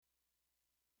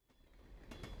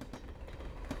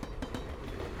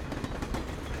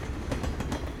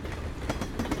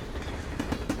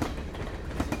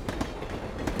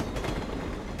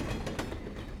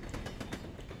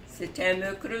c'était un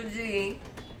mercredi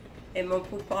et mon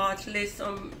papa a attelé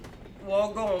son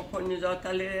wagon pour nous autres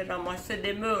aller ramasser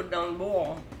des murs dans le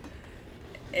bois.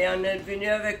 Et on est venu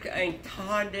avec un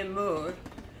tas de murs.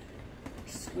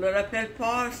 Je me rappelle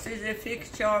pas si j'ai fait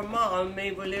que charmant, mais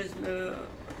il voulait me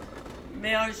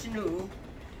mettre à genoux.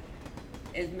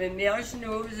 Et je me mis à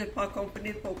genoux, j'ai pas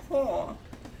compris pourquoi.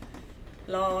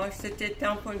 Là, c'était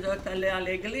temps pour nous autres aller à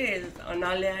l'église. On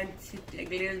allait à une petite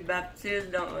église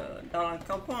baptiste dans la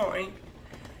campagne.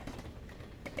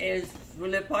 Et je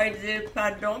voulais pas dire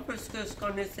pardon parce que je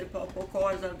connaissais pas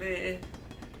pourquoi j'avais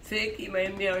fait qu'il m'a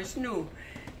mis à genoux.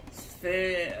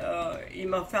 Il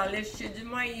m'a fait aller acheter du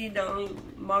maïs dans le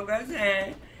magasin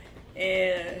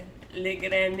et les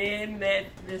grainés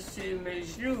mettre dessus mes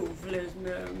genoux. Je voulais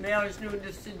me mettre à genoux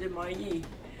dessus du maïs.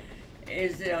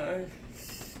 Et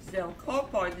j'ai encore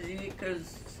pas dit que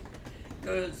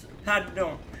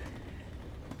pardon.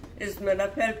 Et je me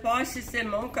rappelle pas si c'est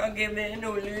mon caregiving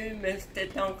ou lui, mais c'était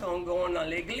temps qu'on gagne à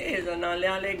l'église. On allait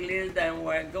à l'église d'un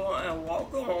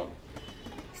wagon.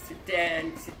 C'était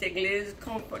une petite église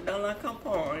dans la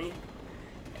campagne.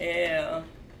 Et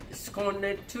je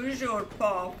connais toujours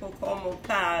pas pourquoi mon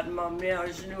père m'a mis à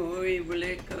genoux. Il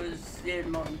voulait que je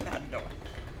demande pardon.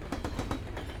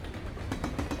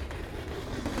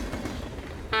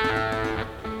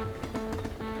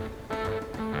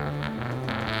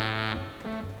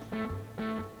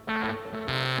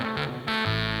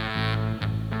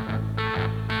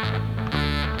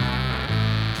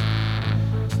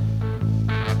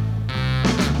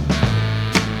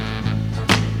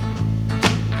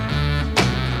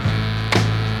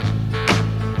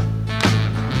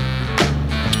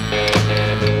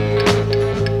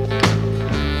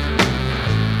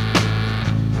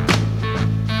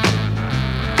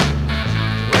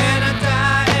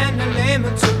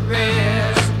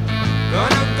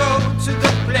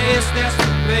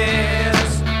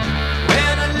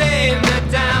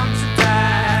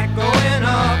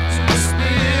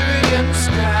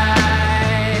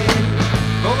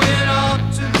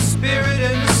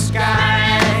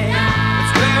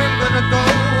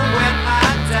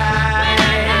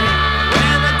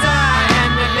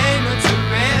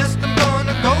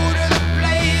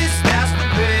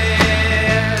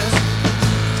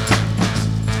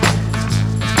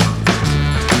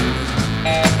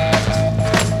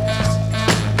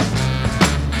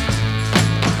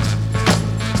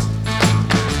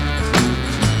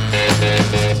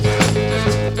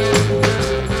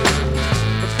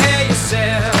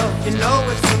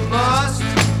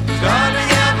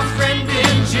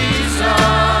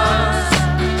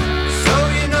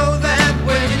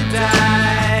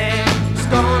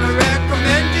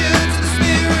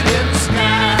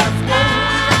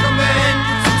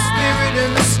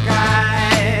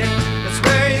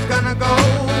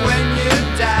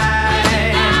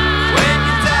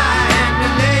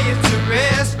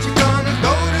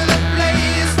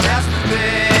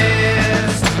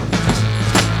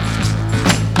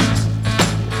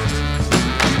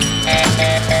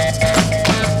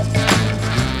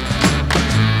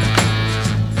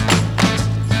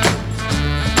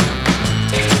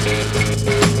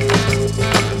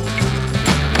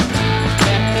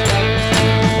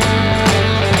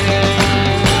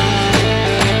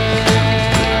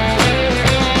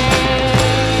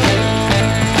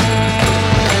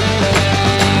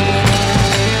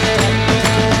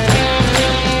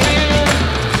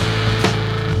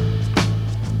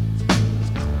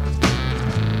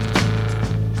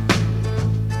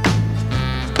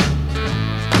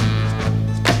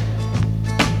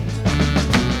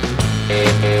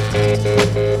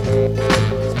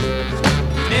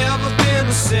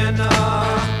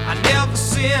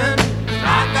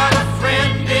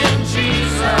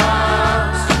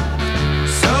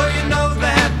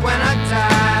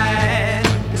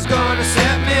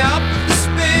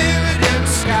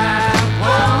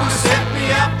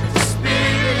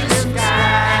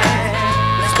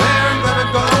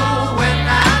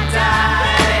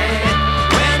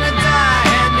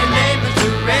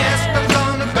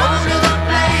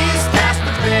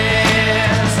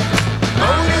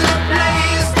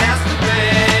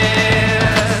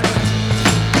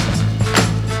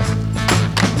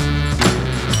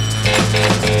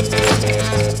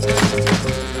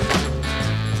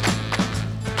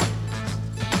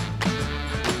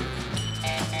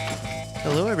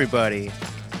 Hello everybody,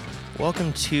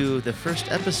 welcome to the first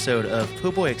episode of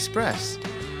Po' Express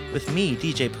with me,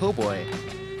 DJ Po'.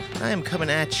 I am coming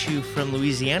at you from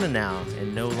Louisiana now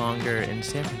and no longer in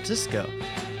San Francisco.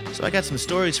 So I got some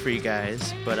stories for you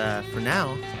guys, but for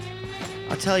now,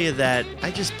 I'll tell you that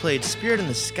I just played Spirit in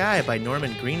the Sky by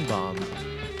Norman Greenbaum.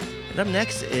 And up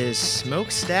next is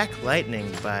Smokestack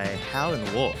Lightning by Hal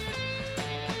and Wolf.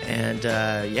 And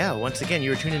once again,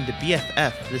 you're tuned into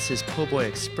BFF. This is Po' Boy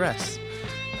Express.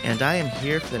 And I am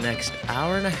here for the next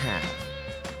hour and a half.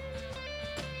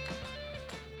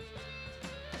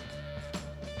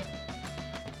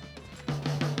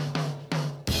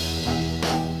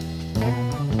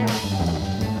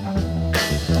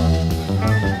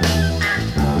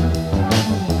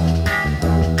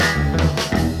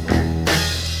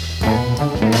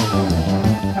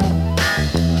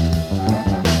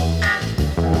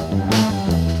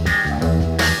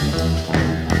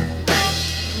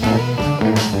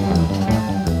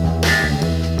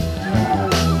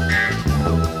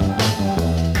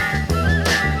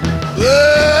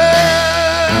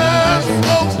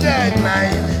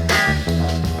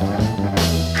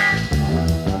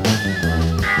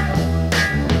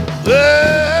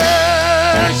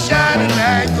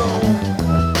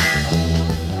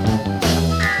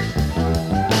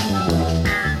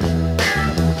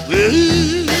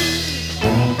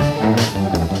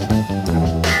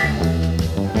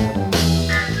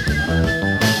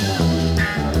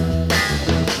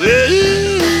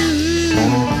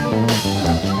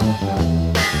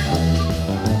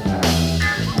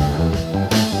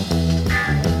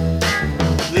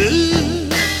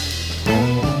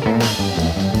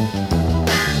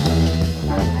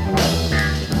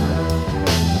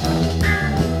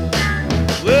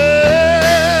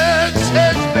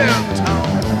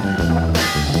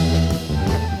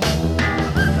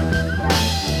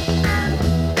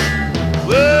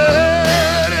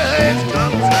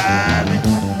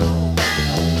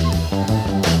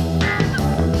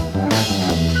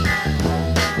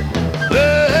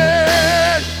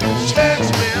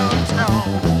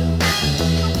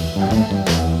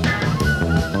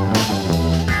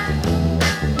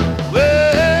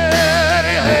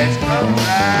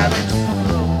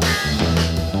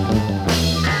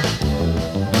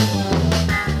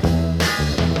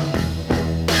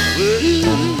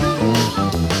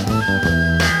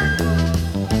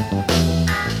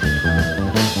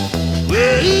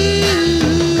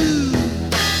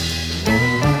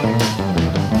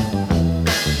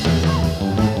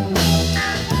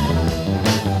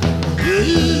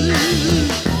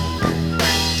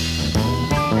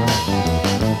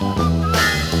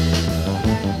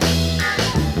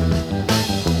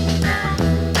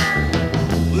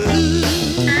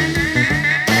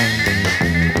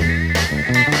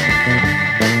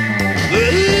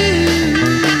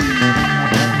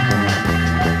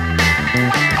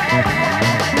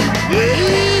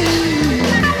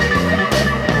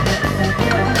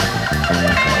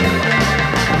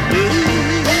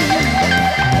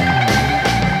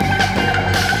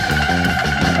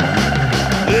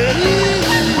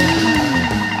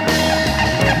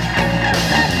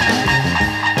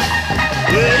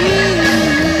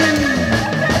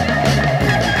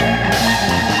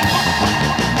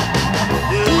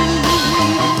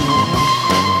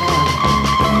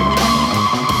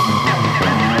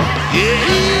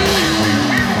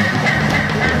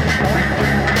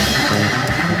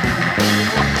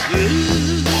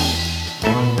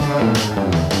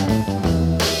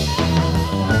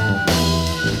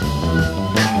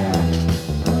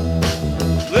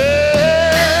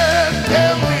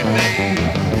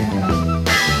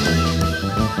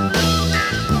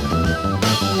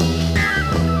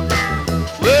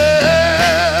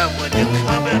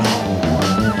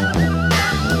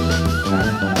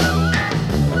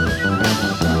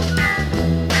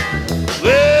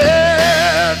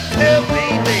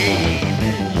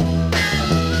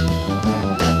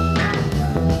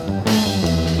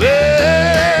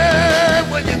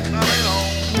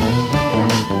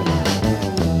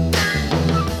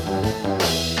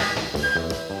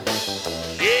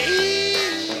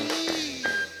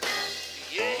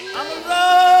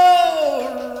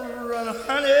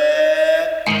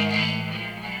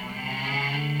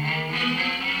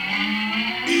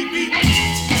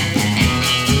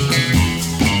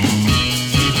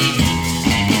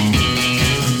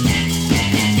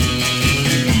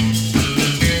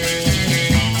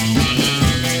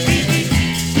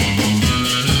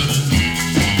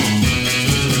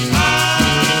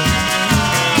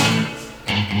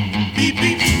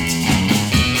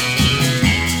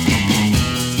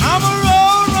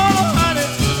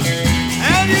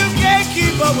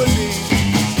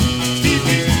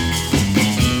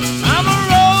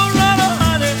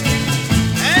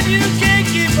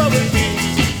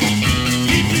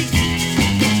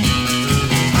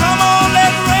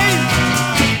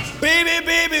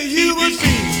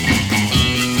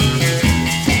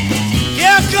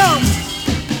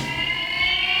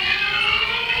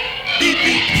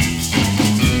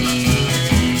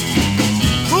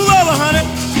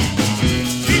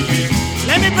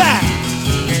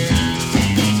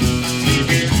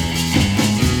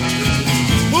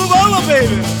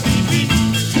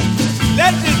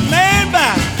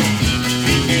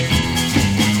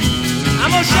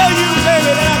 gonna show you,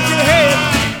 baby, that I get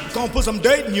ahead. Gonna put some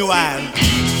dirt in your eyes.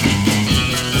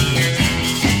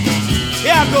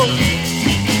 Here I go.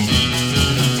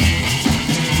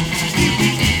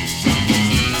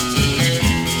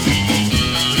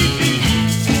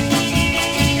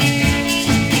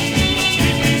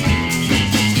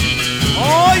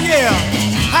 Oh yeah,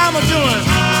 how am I doing?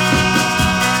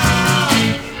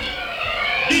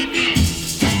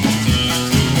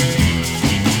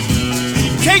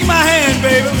 Take my hand,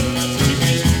 baby.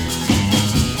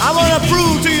 I want to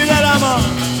prove to you that I'm a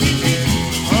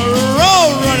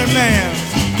road running man.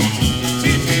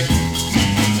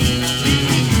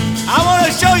 I want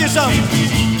to show you something,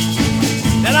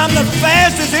 that I'm the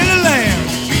fastest in the land.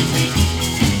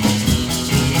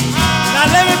 Now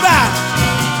let me back.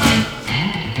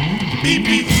 Beep,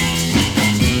 beep.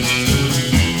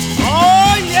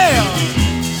 Oh yeah.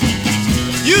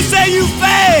 You say you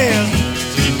fast.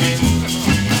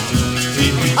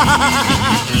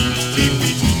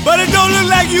 But it don't look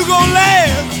like you gonna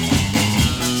last.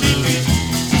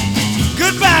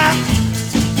 Goodbye.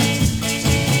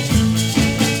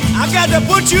 I got to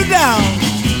put you down.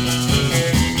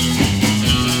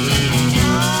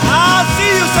 I'll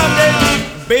see you someday,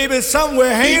 baby,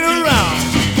 somewhere hanging around.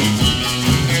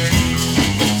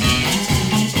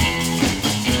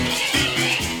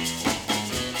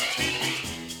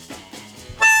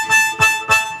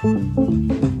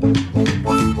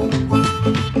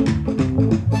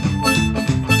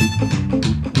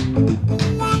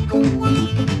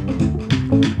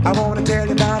 I wanna tell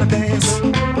you about a dance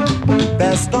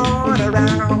that's going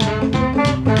around.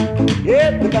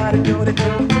 Everybody doing it,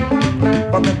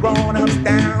 from the grown-ups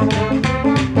down.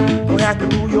 Don't have to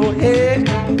move your head,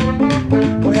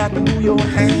 don't have to move your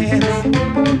hands,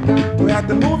 don't have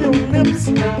to move your lips.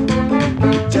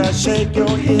 Just shake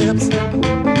your hips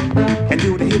and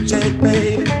do the hip shake,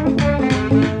 baby.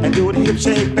 And do the hip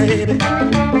shake, baby.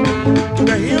 Do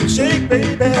the hip shake,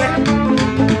 baby.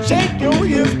 Shake your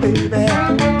hips, baby.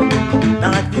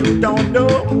 Now if you don't know,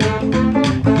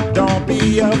 don't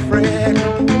be afraid.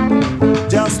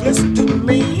 Just listen to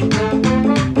me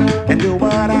and do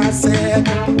what I said.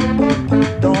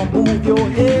 Don't move your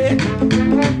head,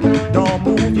 don't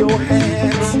move your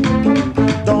hands,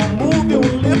 don't move your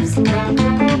lips.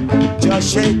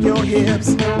 Just shake your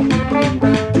hips.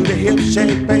 Do the hip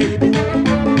shake, baby.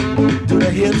 Do the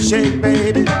hip shake,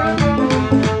 baby.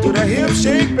 Do the hip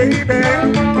shake, baby.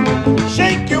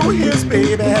 Shake your hips,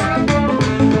 baby.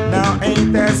 Now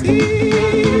ain't that easy?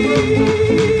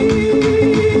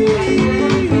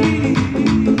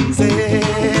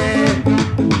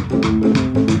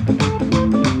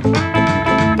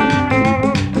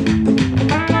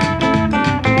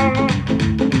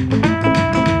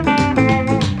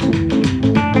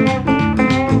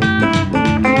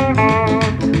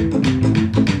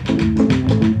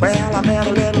 Well, I met a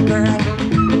little girl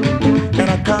in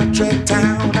a country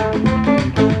town.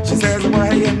 She says,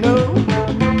 well, you know,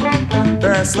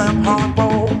 very slim hard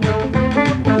bowl.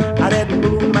 I didn't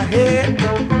move my head,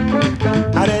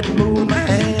 I didn't move my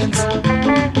hands,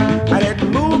 I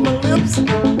didn't move my lips.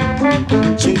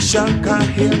 She shook her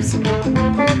hips.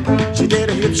 She did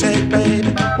a hip shake,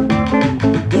 baby.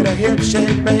 Did a hip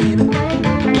shake, baby.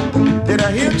 Did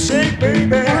a hip shake,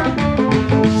 baby.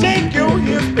 Shake your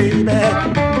hips, baby.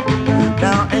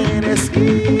 Now ain't it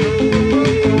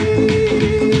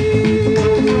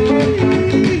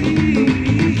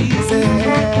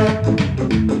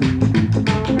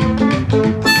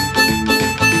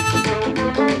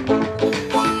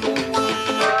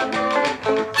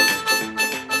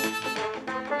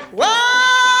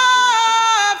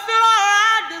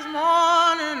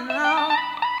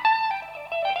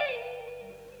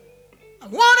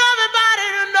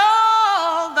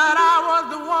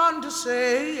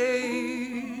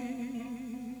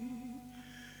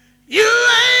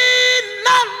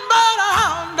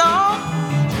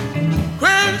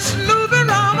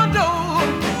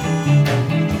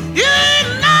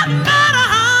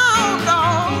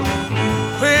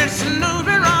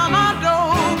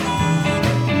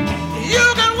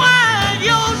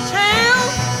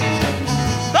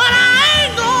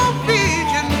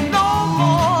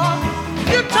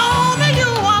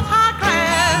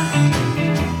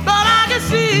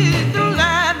See through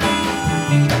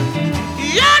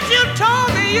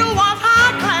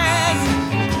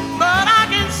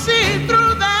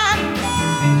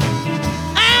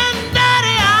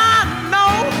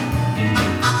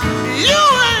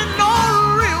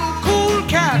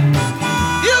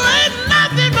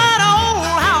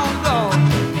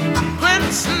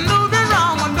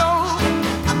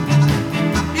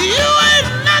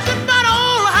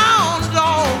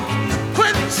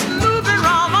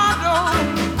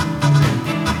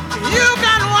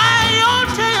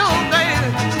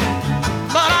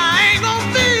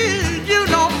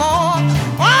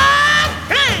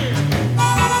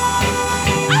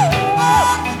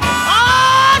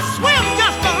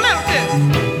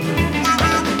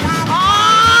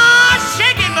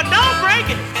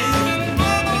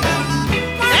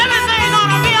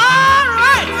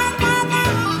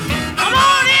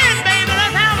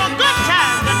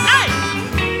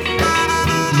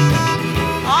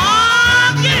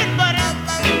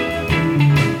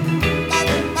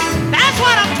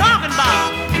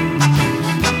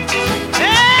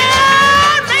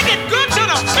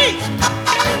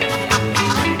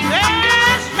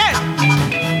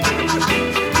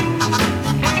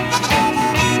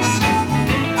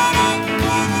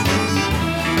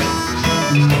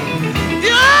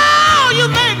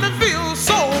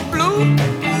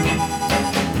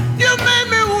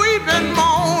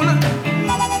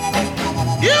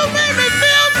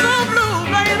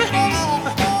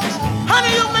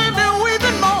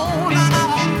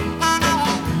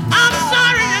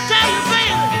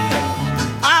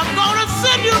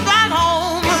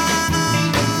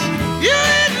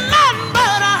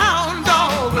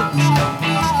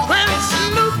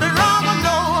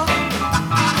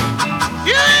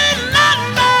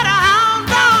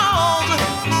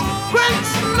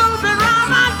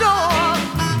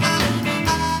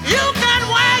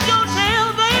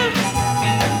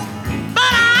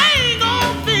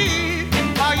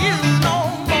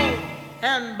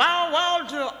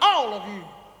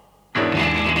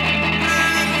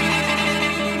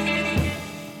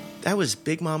That was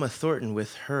Big Mama Thornton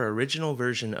with her original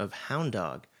version of Hound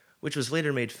Dog, which was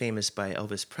later made famous by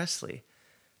Elvis Presley.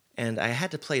 And I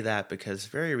had to play that because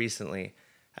very recently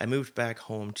I moved back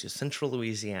home to central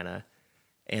Louisiana,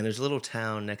 and there's a little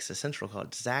town next to Central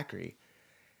called Zachary.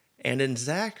 And in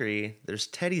Zachary, there's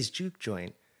Teddy's Juke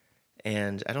Joint,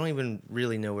 and I don't even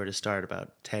really know where to start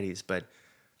about Teddy's, but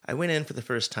I went in for the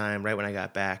first time right when I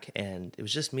got back, and it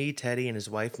was just me, Teddy, and his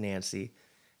wife, Nancy,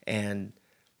 and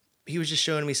he was just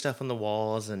showing me stuff on the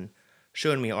walls and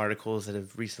showing me articles that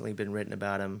have recently been written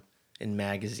about him in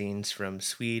magazines from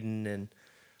Sweden and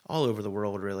all over the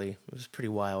world, really. It was pretty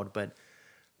wild, but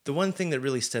the one thing that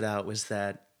really stood out was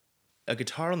that a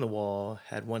guitar on the wall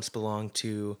had once belonged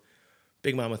to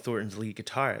Big Mama Thornton's lead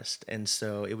guitarist, and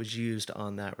so it was used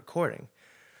on that recording.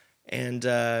 And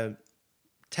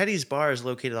Teddy's bar is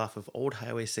located off of Old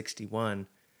Highway 61,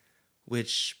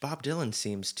 which Bob Dylan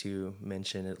seems to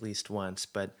mention at least once,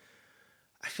 but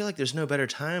I feel like there's no better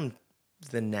time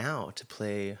than now to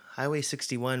play Highway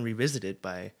 61 Revisited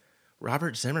by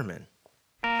Robert Zimmerman.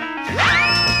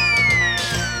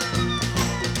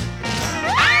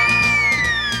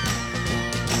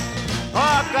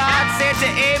 Oh, God said to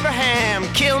Abraham,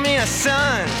 kill me a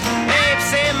son. Abe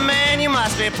said, man, you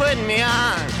must be putting me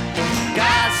on.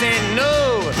 God said,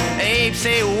 no. Abe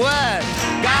said, what?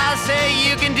 God said,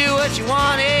 you can do what you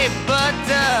want, Abe, but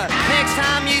next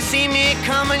time you see me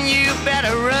coming, you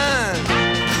better run.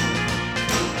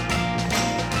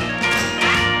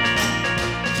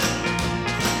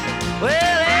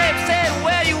 Well, Abe said,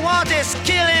 where you want this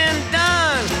killing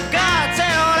done? God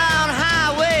said, on down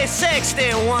Highway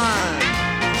 61.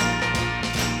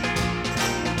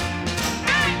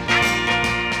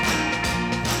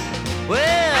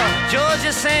 Well,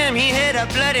 Georgia Sam, he had a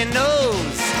bloody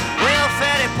nose.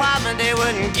 Welfare department, they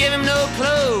wouldn't give him no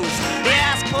clothes. They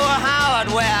asked poor Howard,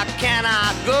 where can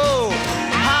I go?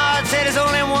 Howard said, there's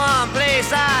only one place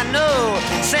I know.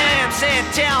 Sam said,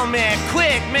 tell me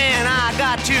quick, man, I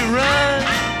got to run.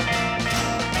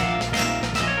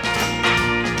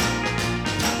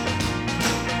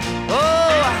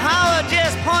 Oh, Howard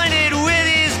just pointed with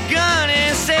his gun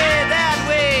and said, that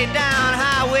way down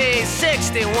Highway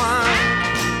 61.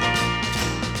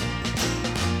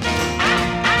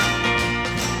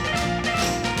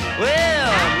 Well,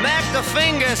 Mac the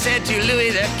Finger said to Louis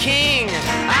the King,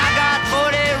 I got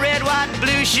 40 red, white,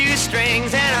 blue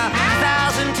shoestrings and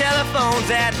 1,000 telephones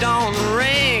that don't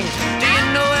ring. Do you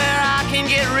know where I can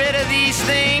get rid of these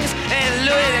things? And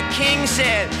Louis the King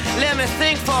said, let me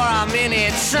think for a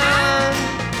minute, son.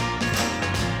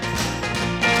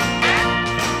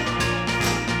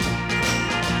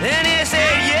 Then he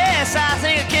said, yes, I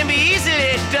think it can be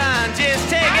easily done. Just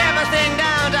take everything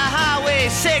down to Highway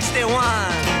 61.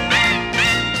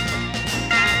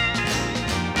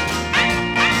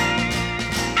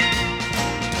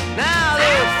 Now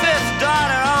the fifth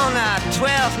daughter on the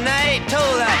 12th night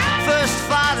told the first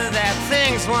father that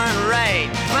things weren't right.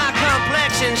 My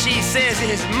complexion, she says,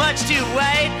 is much too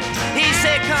white. He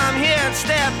said, come here and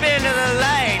step into the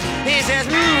light. He says,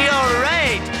 you're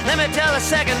right. Let me tell the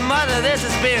second mother this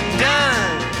has been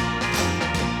done.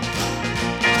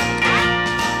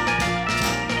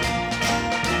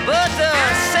 But the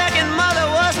second mother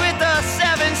was with the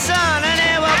seventh son, and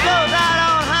they were both out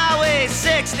on Highway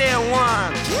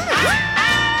 61.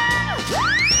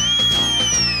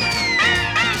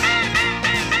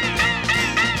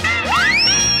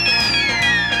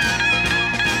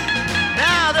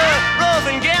 Now the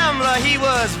roving gambler, he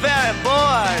was very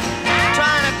bored,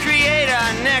 trying to create a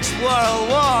next world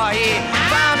war. He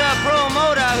found a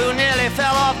promoter who nearly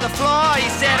fell off the floor. He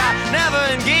said, I never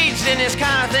engaged in this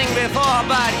kind of thing before,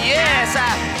 but yes,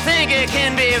 I think it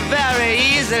can be very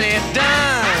easily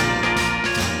done.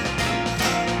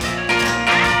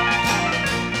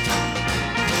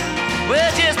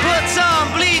 We'll just put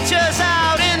some bleachers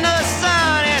out in the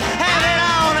sun and have it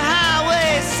on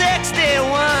Highway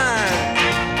 61.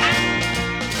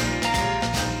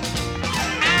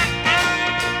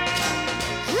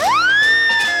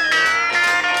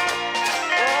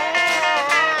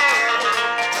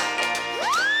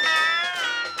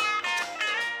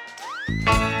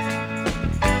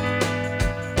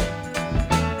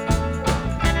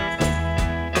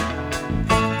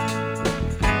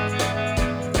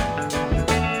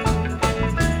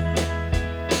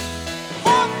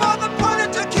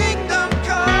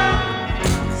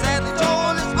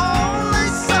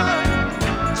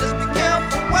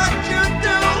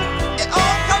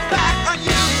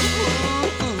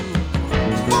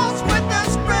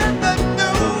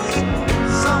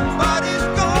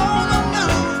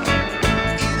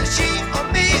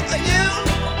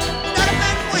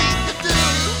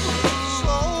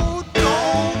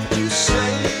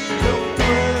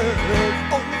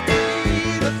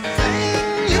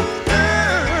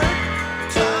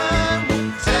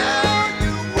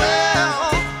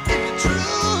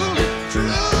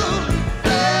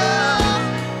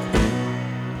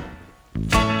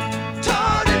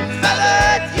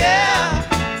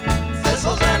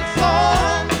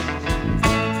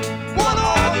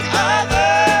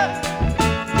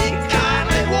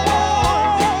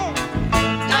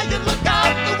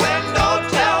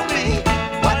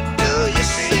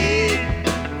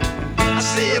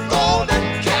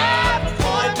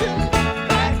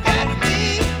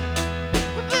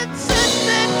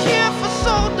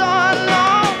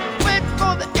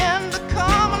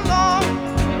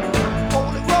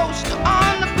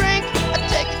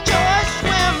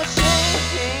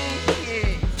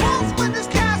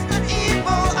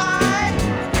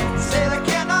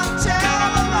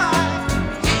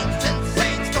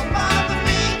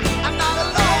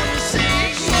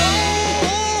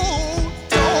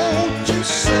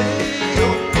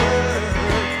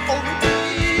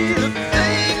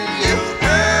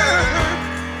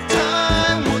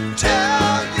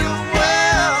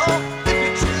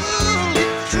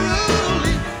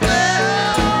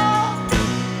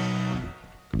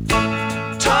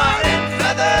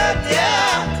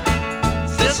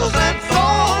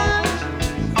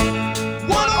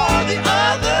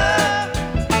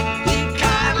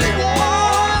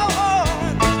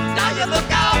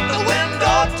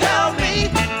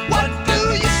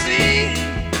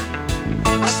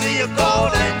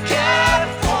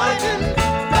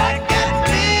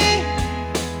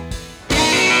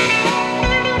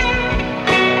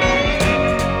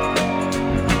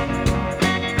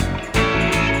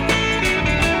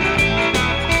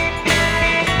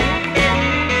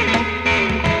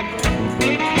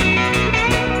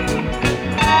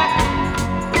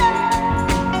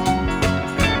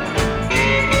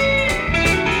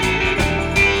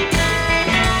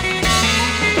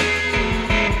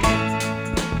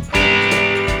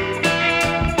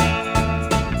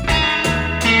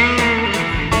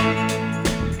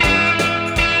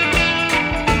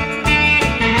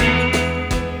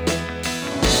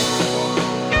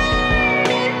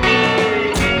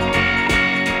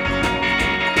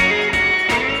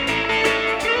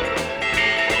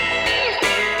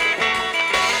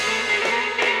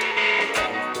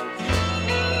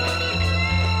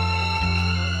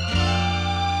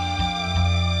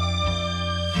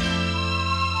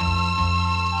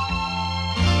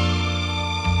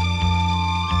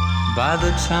 By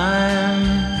the time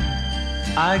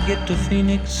I get to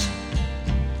Phoenix,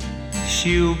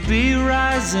 she'll be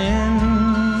rising.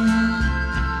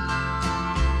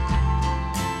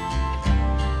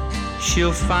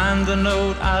 She'll find the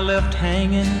note I left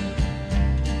hanging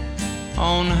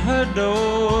on her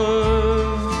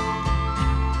door.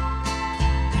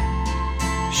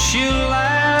 She'll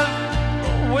laugh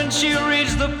when she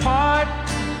reads the part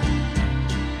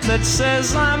that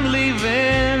says I'm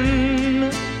leaving,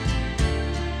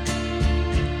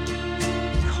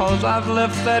 'cause I've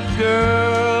left that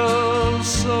girl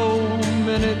so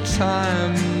many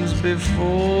times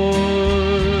before.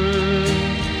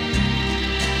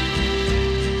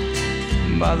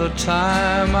 By the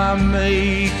time I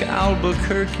make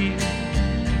Albuquerque,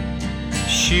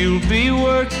 she'll be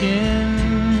working.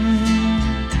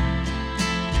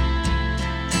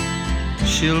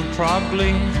 She'll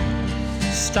probably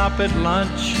stop at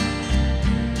lunch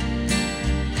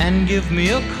and give me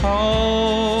a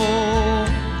call,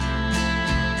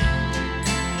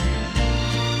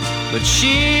 but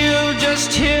she'll just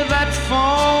hear that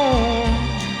phone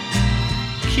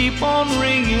keep on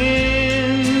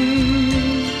ringing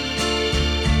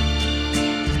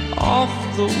off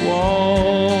the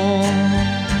wall.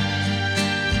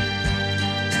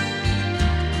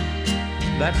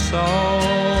 That's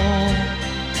all.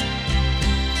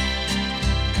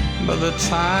 By the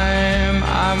time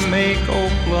I make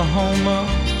Oklahoma,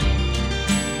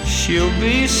 she'll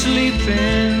be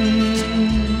sleeping.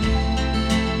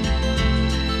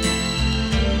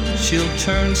 She'll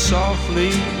turn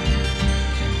softly,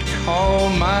 call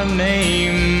my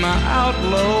name out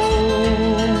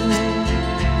low,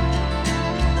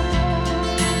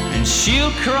 and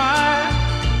she'll cry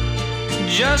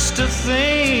just to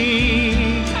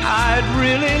think I'd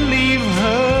really leave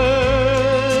her.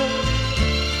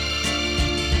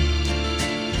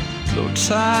 Though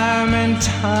time and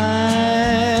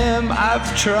time I've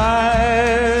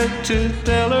tried to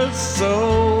tell her so,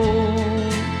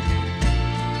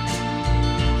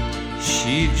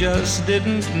 she just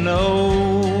didn't know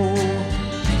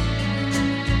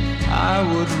I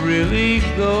would really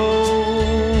go.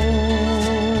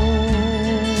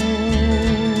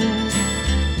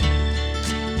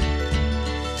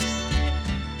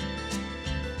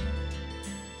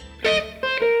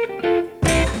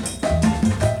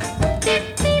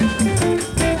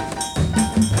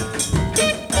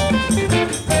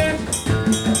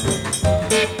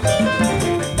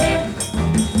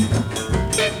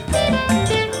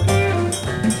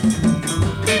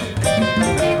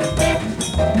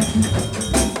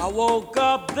 Woke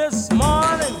up this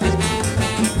morning,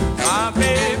 my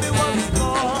baby was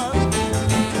gone.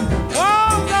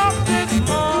 Woke up this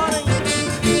morning,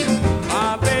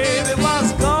 my baby was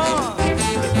gone.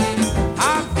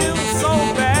 I feel so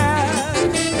bad,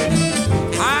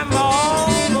 I'm all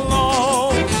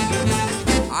alone.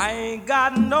 I ain't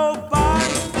got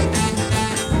nobody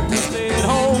to stay at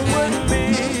home with me.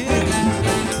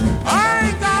 I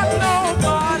ain't got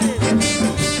nobody to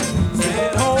stay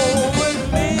at home with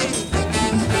me.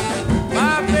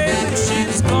 My baby,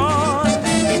 she's gone.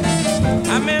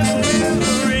 I'm in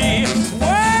misery.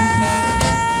 Well,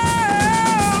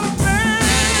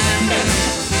 baby,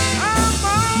 I'm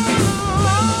all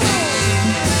alone.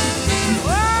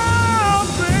 Well,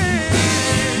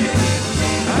 baby,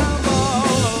 I'm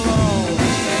all alone.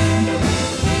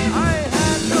 I ain't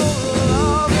had no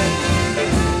love.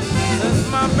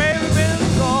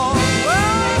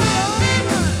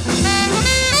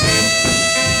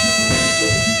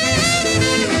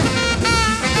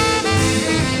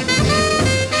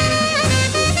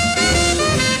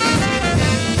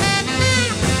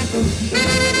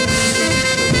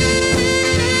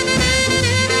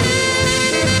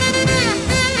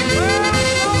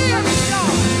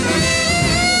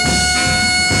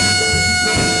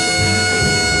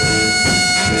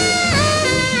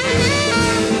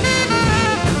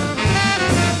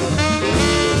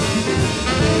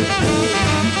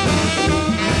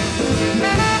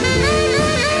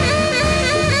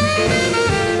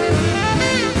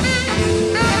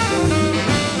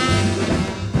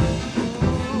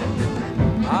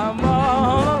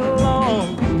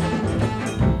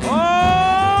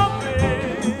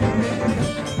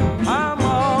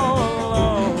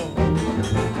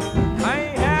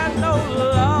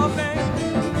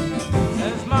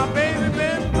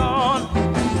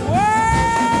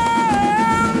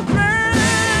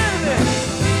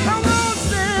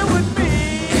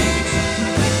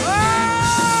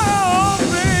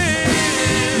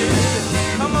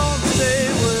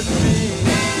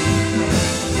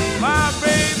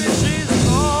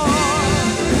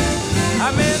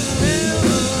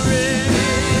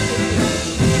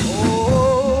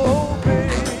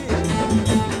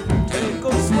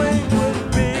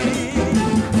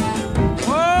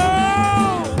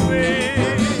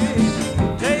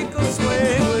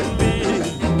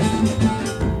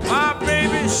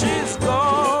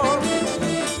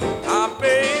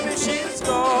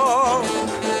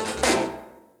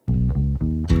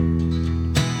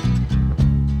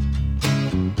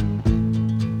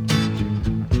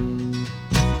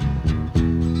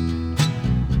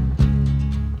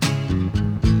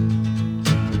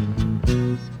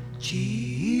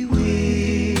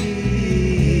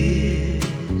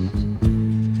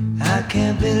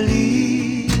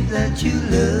 that you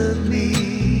love me.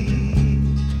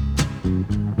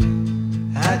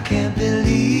 I can't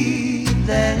believe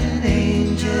that an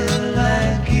angel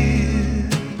like you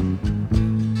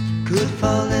could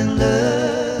fall in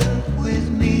love with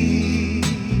me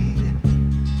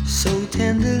so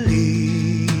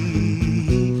tenderly.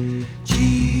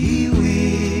 Gee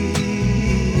whiz,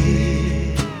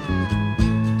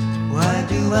 why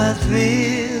do I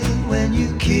thrill when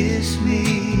you kiss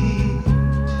me?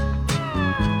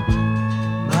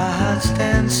 My heart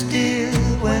stands still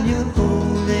when you're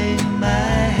holding my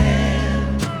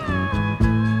hand.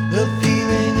 The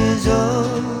feeling is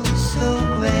oh so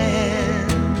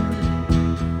grand,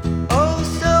 oh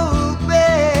so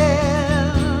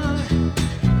grand.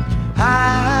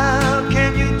 How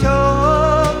can you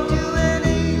talk to an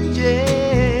angel?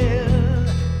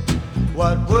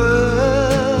 What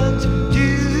words do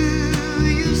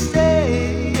you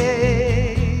say?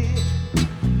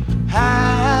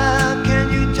 How can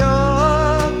you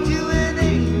talk to an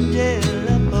angel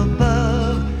up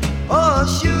above? Or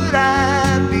should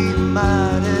I be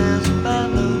modest by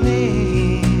the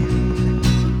wind?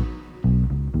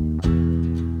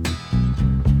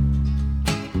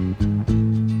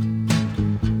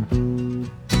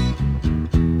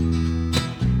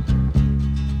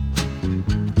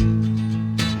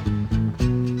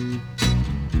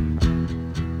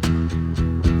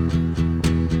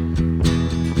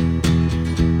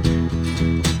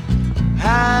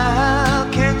 How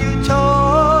can you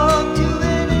talk to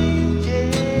an angel?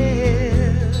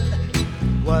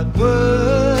 What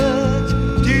words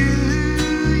do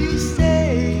you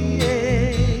say?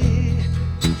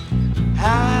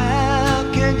 How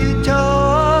can you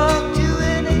talk to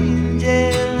an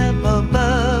angel up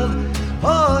above?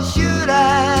 Or should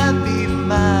I be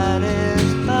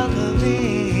modest by the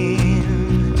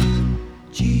wind?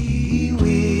 Gee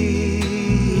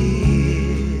whiz,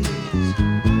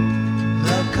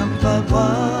 love comes but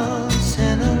once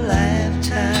in a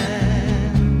lifetime.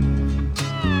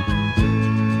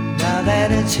 Now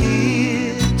that it's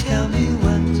here, tell me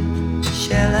what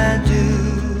shall I do?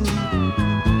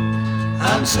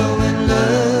 I'm so in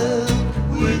love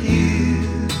with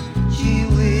you, gee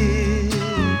whiz.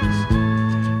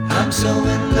 I'm so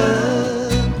in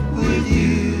love with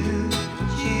you,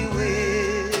 gee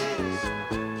whiz.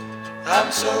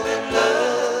 I'm so in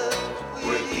love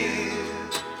with you,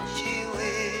 gee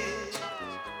whiz.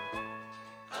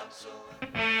 I'm so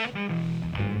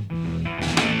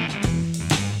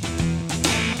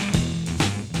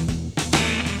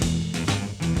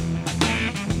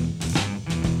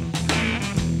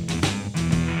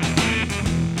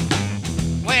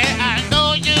Well, I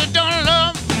know you don't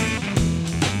love me,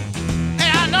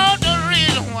 and I know the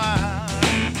reason why.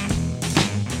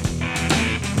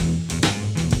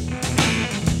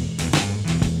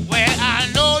 Well, I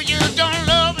know you don't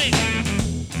love me,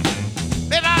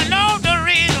 but I know the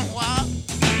reason why.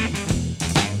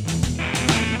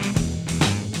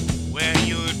 Well,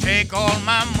 you take all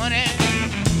my money,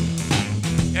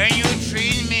 and you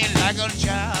treat me like a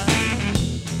child.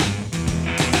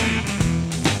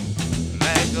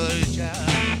 Like a child.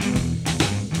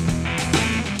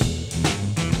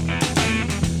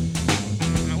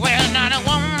 Well, now the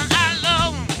woman I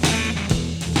love,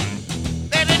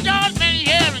 baby, just been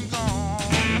here and gone.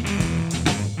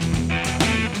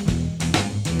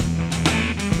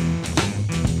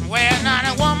 Well, now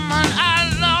the woman I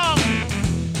love,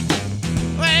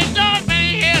 well, just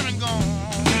been here and gone.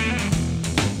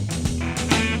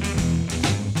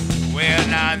 Well,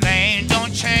 now things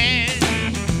don't change.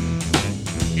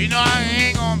 You know I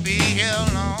ain't gonna be here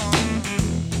long.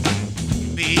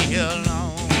 Be here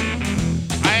long.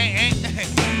 I ain't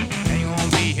gonna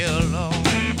be here long.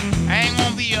 I ain't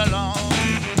gonna be here long.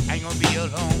 I ain't gonna be here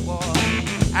long, boy.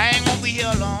 I ain't gonna be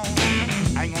here long.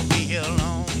 I ain't gonna be here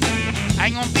long. I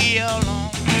ain't gonna be here long.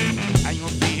 I ain't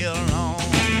gonna be here long.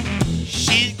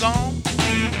 She's gone.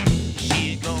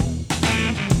 She's gone.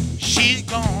 She's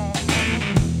gone.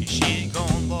 She's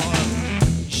gone, boy.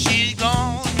 She's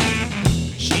gone.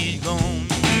 She's gone.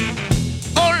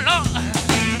 Oh Lord,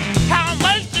 how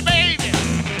much the baby?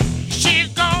 She's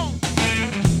gone.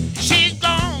 She's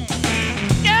gone.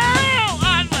 Yeah,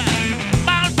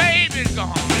 my baby's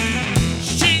gone.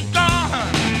 She's gone.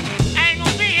 I ain't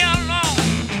gonna be here long.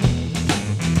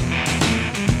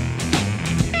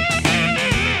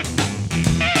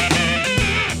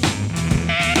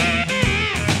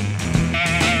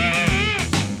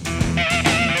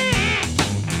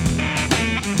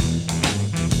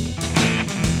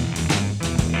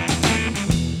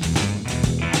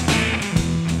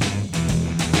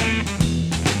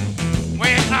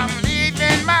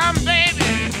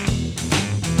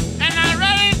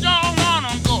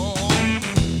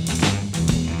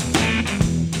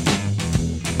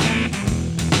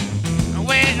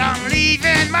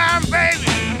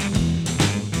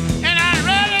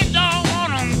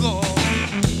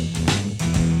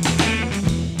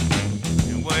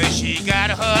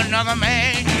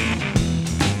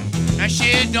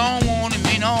 She don't want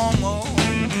me no more.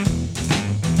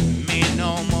 Me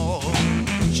no more.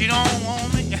 She don't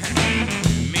want me.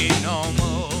 Me no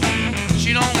more.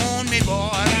 She don't want me,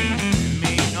 boy.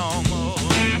 Me no more.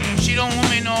 She don't want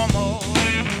me no more.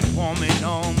 Want me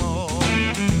no more.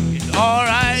 It's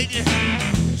alright.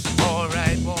 It's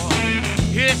alright, boy.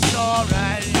 It's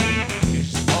alright.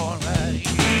 It's alright.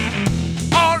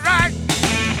 Alright.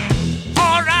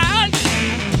 Alright.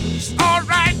 It's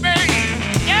alright, baby.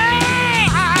 Yeah.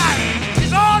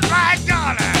 It's alright,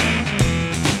 darling.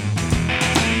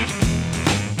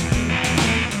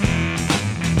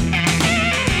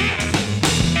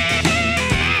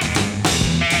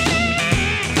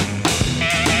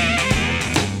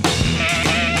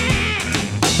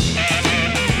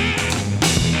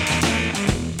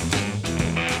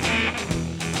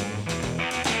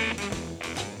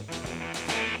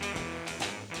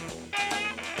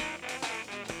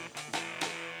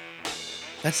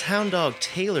 That's Hound Dog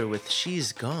Taylor with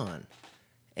She's Gone.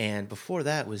 And before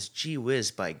that was Gee Whiz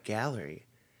by Gallery.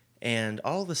 And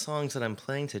all the songs that I'm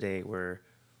playing today were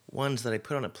ones that I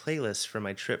put on a playlist for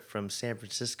my trip from San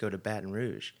Francisco to Baton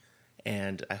Rouge.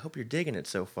 And I hope you're digging it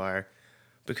so far,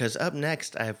 because up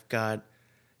next I've got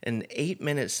an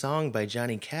 8-minute song by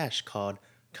Johnny Cash called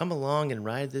Come Along and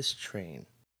Ride This Train.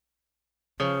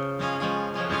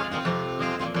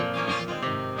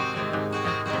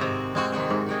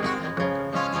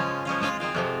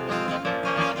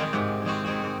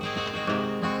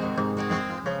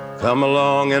 Come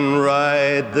along and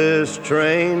ride this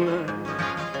train.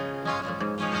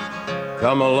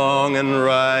 Come along and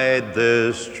ride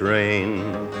this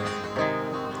train.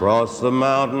 Cross the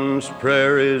mountains,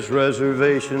 prairies,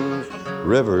 reservations,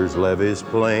 rivers, levees,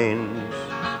 plains.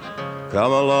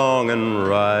 Come along and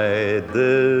ride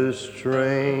this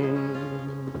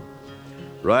train.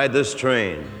 Ride this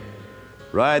train.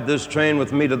 Ride this train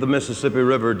with me to the Mississippi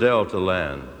River Delta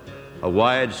land, a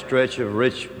wide stretch of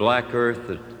rich black earth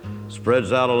that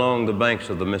spreads out along the banks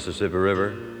of the Mississippi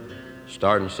River,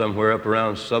 starting somewhere up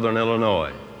around southern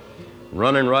Illinois,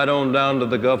 running right on down to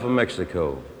the Gulf of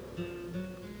Mexico.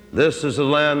 This is the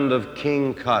land of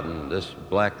King Cotton, this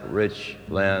black, rich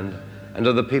land, and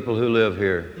to the people who live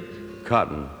here,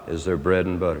 cotton is their bread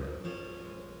and butter.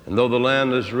 And though the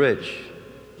land is rich,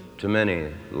 to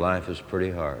many, life is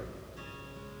pretty hard.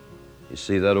 You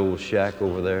see that old shack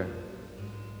over there?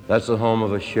 That's the home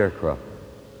of a sharecropper.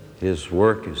 His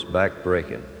work is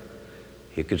back-breaking.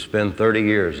 He could spend 30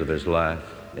 years of his life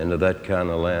into that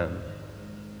kind of land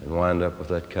and wind up with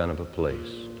that kind of a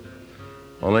place.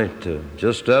 Only to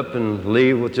just up and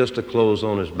leave with just the clothes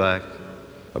on his back,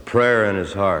 a prayer in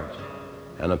his heart,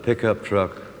 and a pickup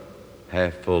truck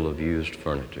half full of used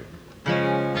furniture.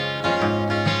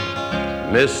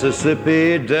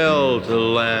 Mississippi Delta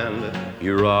land,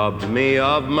 you robbed me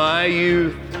of my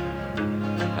youth,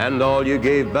 and all you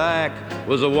gave back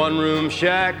was a one-room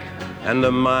shack and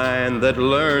a mind that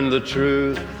learned the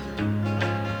truth.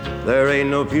 There ain't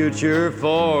no future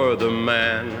for the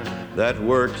man that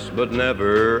works but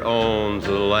never owns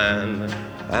the land.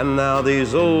 And now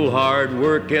these old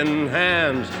hard-working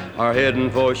hands are heading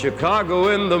for Chicago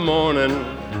in the morning.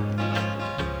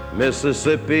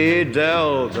 Mississippi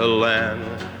Delta land,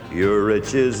 your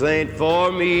riches ain't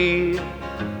for me.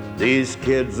 These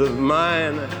kids of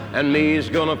mine and me's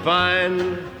gonna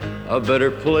find a better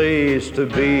place to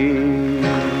be.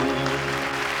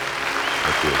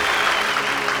 Thank you.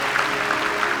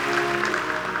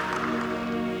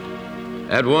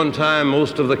 At one time,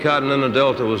 most of the cotton in the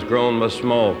Delta was grown by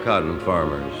small cotton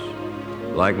farmers,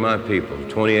 like my people,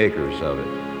 20 acres of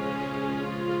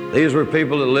it. These were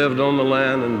people that lived on the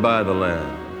land and by the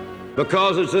land.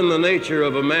 Because it's in the nature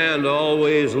of a man to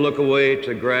always look away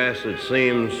to grass that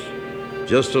seems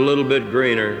just a little bit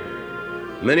greener,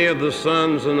 many of the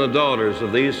sons and the daughters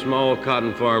of these small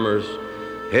cotton farmers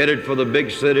headed for the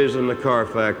big cities and the car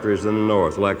factories in the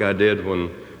north, like I did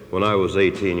when I was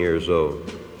 18 years old,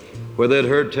 where they'd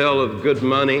heard tell of good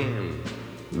money and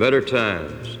better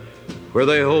times, where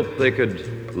they hoped they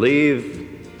could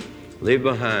leave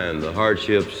behind the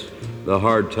hardships, the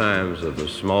hard times of the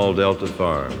small Delta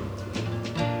farm.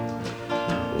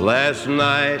 Last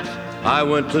night, I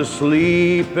went to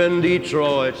sleep in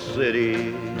Detroit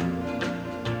City,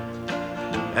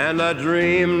 and I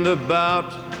dreamed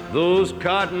about those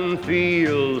cotton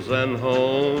fields and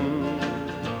home.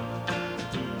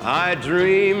 I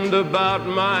dreamed about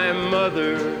my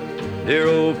mother, dear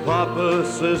old papa,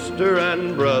 sister,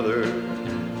 and brother.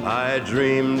 I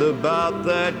dreamed about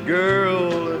that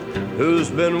girl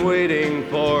who's been waiting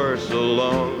for so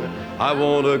long. I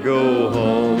want to go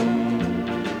home.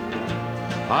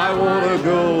 I want to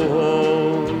go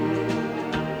home.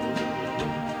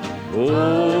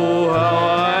 Oh, how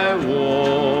I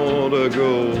want to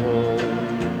go home.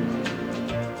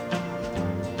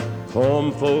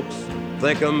 Home folks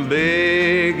think I'm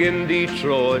big in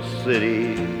Detroit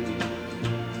City.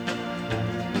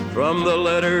 From the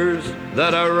letters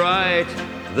that I write,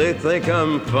 they think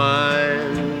I'm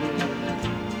fine.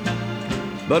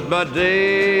 But by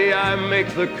day I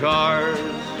make the cars,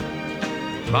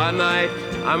 by night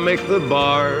I make the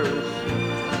bars.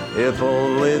 If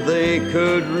only they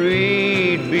could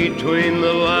read between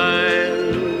the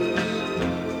lines.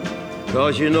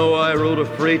 'Cause you know I rode a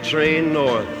freight train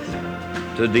north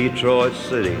to Detroit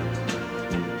City.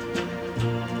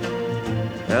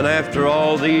 And after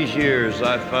all these years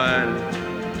I find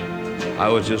I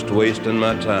was just wasting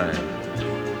my time.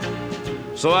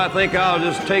 So I think I'll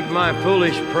just take my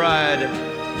foolish pride,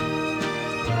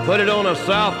 put it on a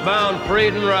southbound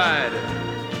freight and ride,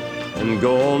 and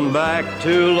go on back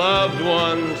to loved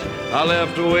ones I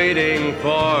left waiting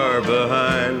far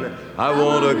behind. I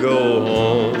want to go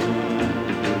home.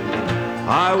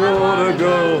 I want to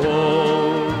go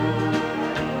home.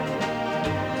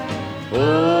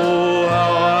 Oh,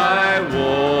 how I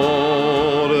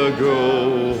want to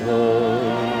go home.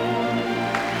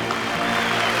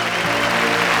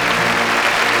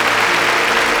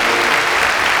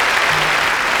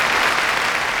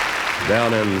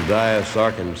 Down in Dyess,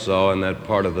 Arkansas, in that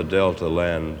part of the Delta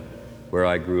land where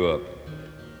I grew up,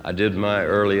 I did my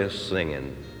earliest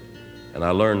singing, and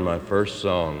I learned my first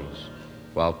songs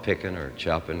while picking or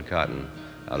chopping cotton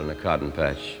out in a cotton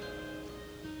patch.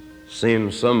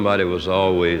 Seems somebody was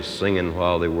always singing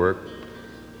while they worked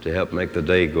to help make the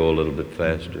day go a little bit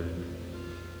faster.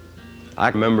 I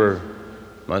remember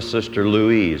my sister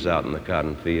Louise out in the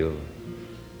cotton field.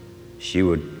 She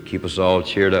would keep us all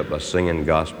cheered up by singing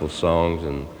gospel songs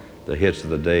and the hits of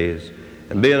the days.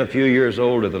 And being a few years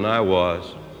older than I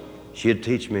was, she'd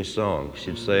teach me songs.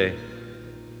 She'd say,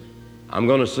 I'm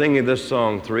going to sing you this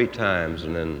song 3 times,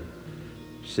 and then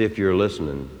see if you're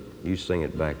listening. You sing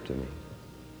it back to me.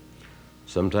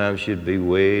 Sometimes she'd be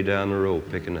way down the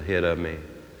road picking ahead of me.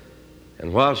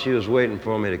 And while she was waiting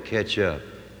for me to catch up,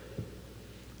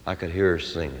 I could hear her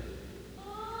singing.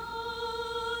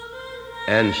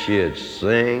 And she'd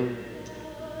sing,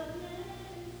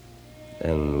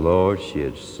 and Lord,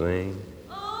 she'd sing,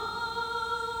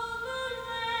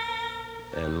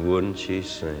 and wouldn't she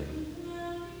sing?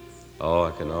 Oh,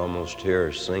 I can almost hear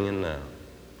her singing now.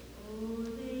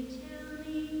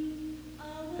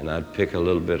 And I'd pick a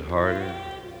little bit harder,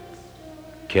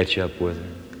 catch up with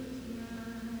her.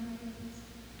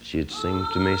 She'd sing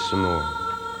to me some more,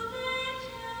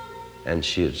 and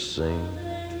she'd sing.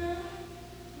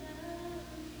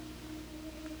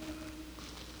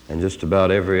 And just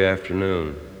about every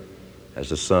afternoon, as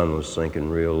the sun was sinking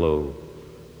real low,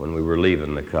 when we were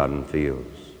leaving the cotton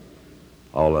fields,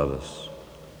 all of us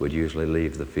would usually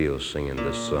leave the fields singing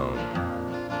this song.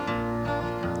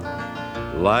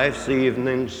 Life's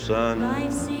evening sun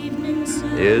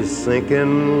is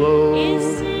sinking low.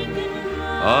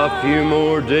 A few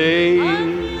more days,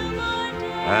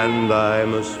 and I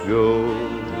must go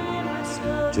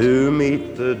to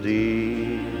meet the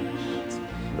deeds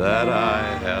that I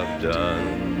have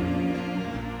done,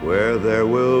 where there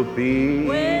will be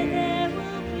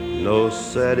no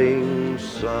setting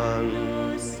sun.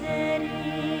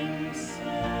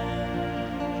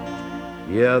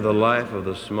 Yeah, the life of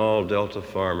the small Delta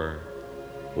farmer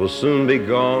will soon be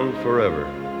gone forever.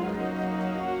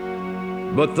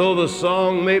 But though the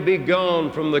song may be gone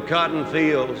from the cotton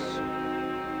fields,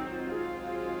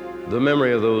 the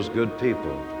memory of those good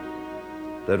people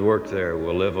that worked there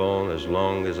will live on as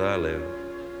long as I live,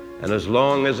 and as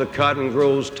long as the cotton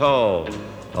grows tall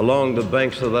along the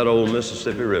banks of that old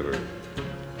Mississippi River.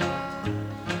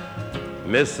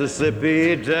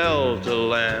 Mississippi Delta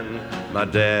land, my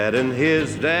dad and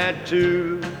his dad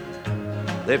too.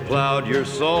 They plowed your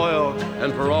soil,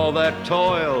 and for all that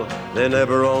toil, they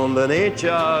never owned an inch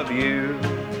of you.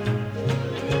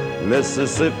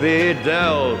 Mississippi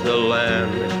Delta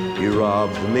land, you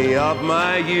robbed me of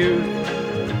my youth,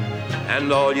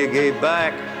 and all you gave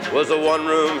back was a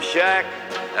one-room shack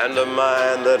and a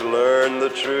mind that learned the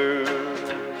truth.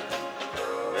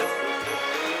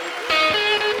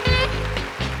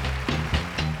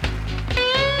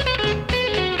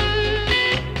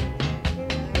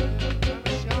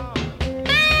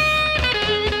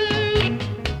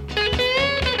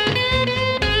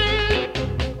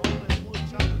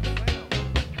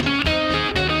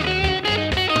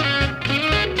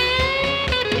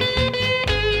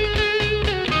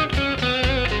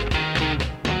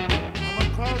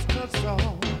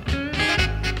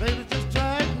 Baby, just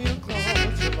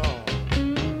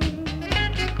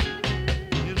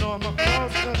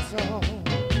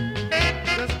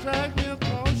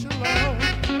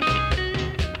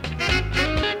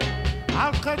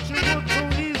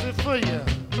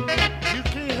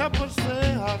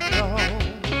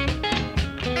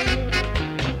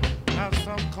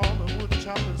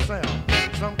chopping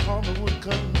sound. Some call me wood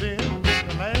cutting Ben.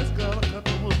 The last girl I cut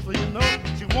the wood for, you know,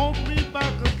 she wants me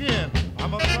back again.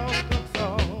 I'm a cross-cut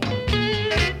saw.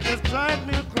 Just drag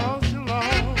me across your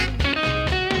lawn.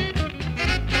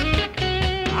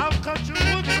 I'll cut your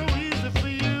wood so easy for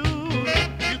you.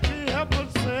 You can't help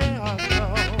but say I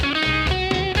know.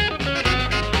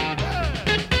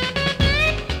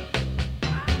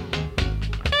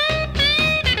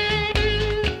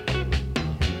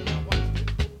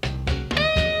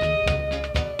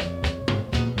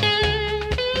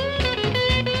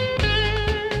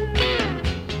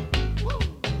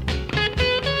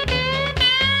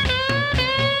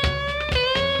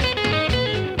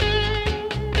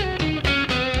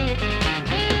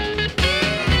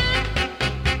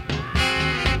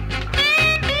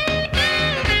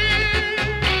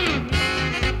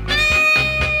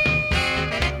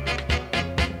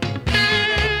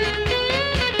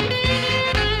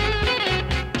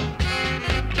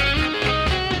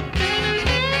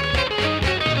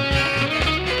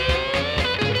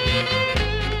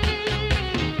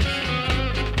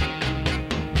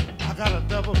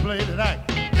 Double-bladed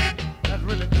axe that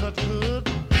really cuts good,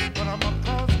 but I'm a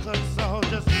cross-cut saw.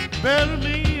 Just bury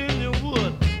me in your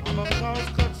wood. I'm a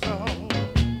cross-cut saw.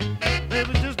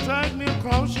 Baby, just drag me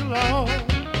across your lawn.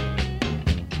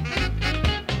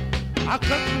 I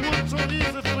cut the wood so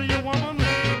easy for you, woman.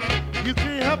 You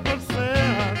can't help but say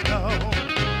I know.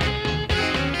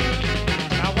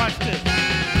 Now watch this.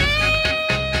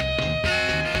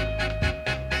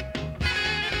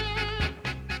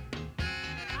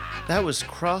 That was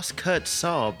Cross-Cut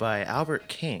Saw by Albert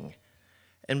King.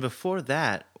 And before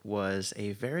that was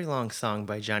a very long song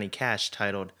by Johnny Cash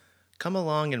titled Come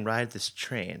Along and Ride This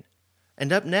Train.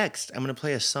 And up next, I'm going to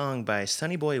play a song by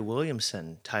Sonny Boy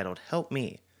Williamson titled Help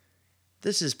Me.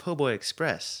 This is Po' Boy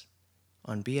Express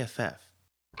on BFF.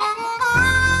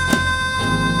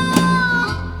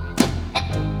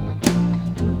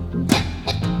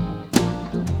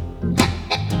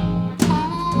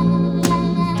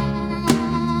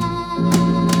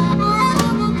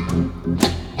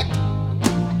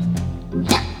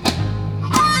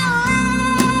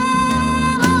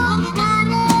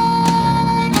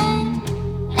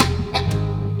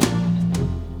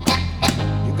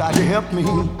 Got to help me.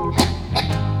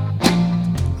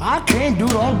 I can't do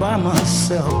it all by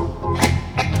myself.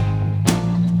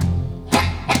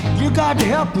 You got to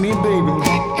help me, baby.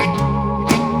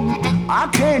 I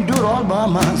can't do it all by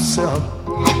myself.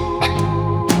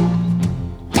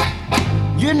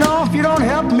 You know, if you don't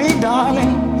help me,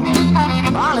 darling,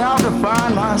 I'll have to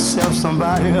find myself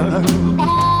somebody else.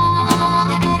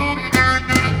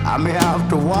 I may have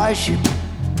to wash it,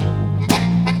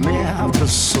 may have to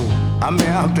sew, I may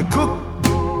have to cook,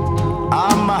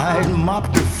 I might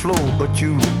mop the floor, but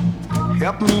you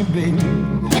help me, baby.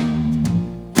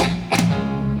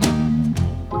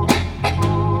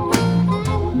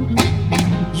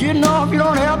 You know, if you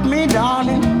don't help me,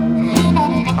 darling,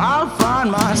 I'll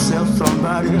find myself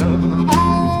somebody else.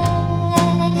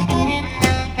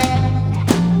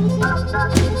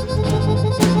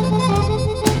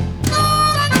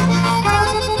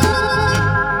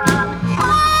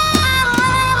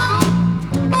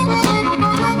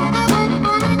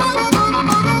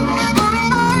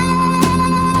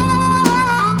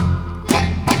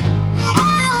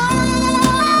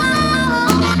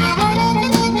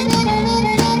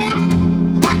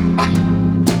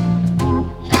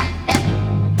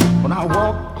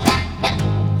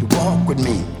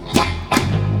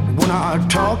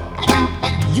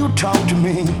 Talk to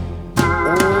me,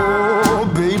 oh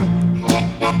baby,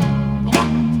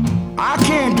 I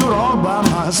can't do it all by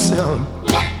myself.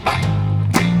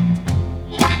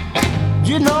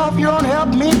 You know, if you don't help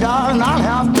me, darling, I'll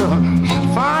have to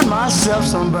find myself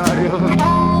somebody else.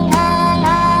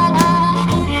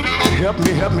 Help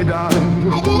me, darling.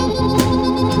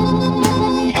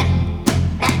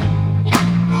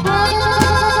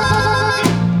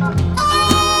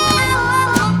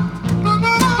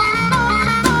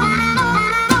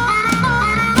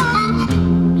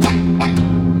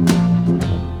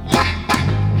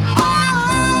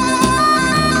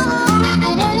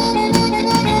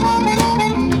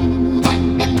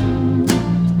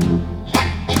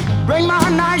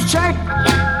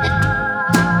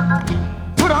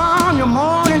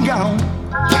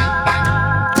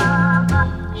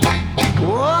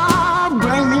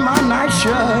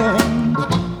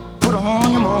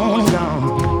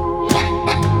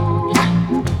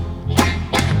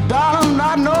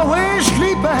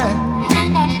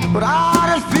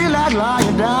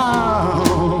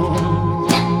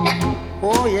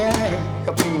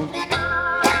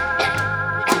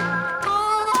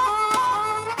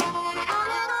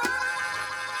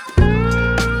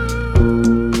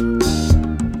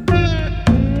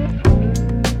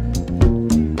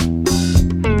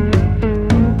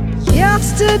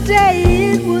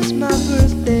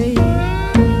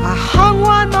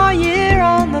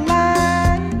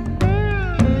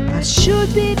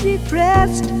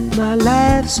 depressed, my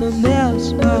life's a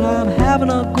mess, but I'm having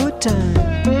a good time.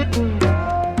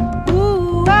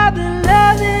 Ooh, I've been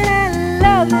loving and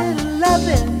loving and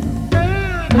loving.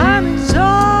 I'm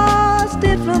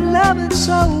exhausted from loving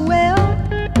so well.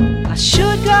 I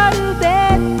should go to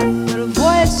bed, but a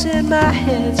voice in my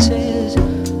head says,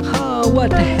 oh, what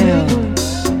the hell?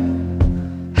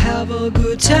 Have a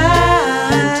good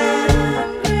time,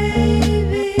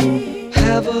 baby.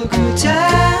 Have a good time.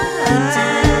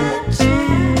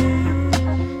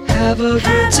 Have a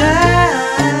good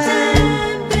time,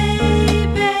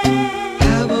 baby.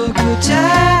 Have a good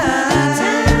time.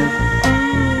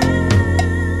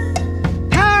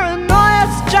 Paranoia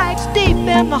strikes deep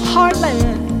in the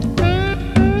heartland,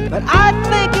 but I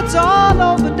think it's all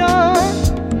overdone.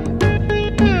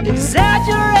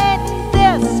 Exaggerating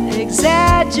this,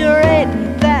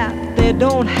 exaggerating that, they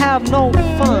don't have no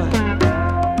fun.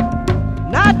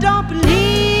 And I don't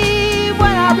believe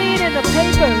when I read in the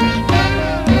papers,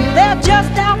 they're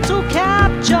just out to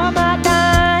capture my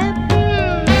dime.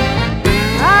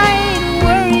 I ain't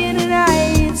worrying and I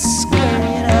ain't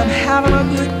scurrying, I'm having a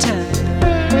good time.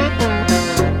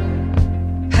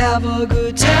 Have a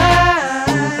good time.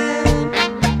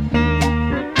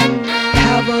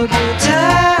 Have a good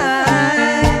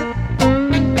time.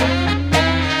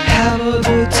 Have a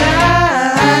good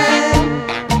time.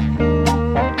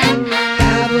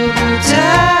 Have a good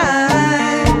time.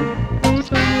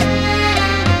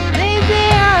 Maybe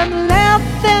I'm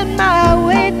laughing my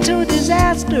way to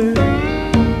disaster.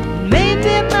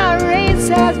 Maybe my race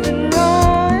has been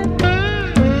run.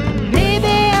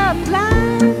 Maybe I'm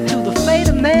blind to the fate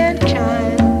of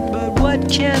mankind, but what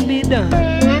can be done?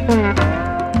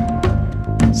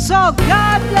 So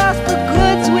God bless the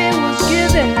goods we was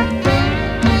given,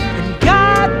 and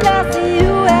God bless the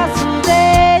U.S. of A,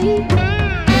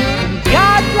 and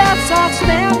God bless our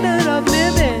standard of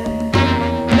living.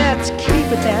 Let's keep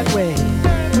it that way,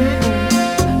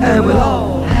 and we'll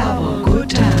all have a good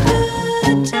time.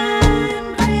 Good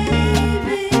time,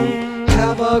 baby.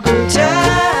 Have a good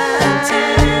time.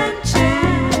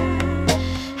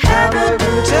 Have a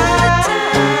good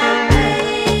time,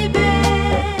 baby.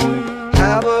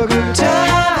 Have a good time.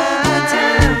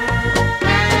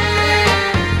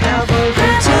 Have a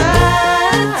good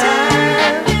time,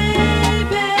 baby.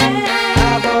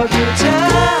 Have a good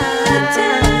time.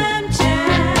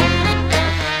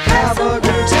 Have a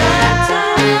good time,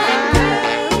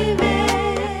 baby.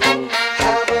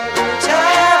 Have a good time.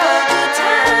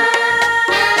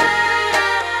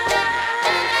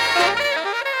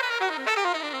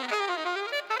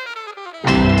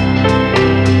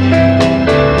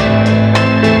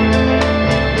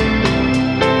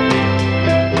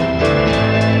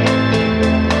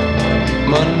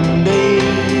 Monday,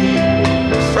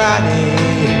 Friday,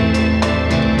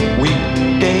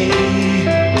 weekday,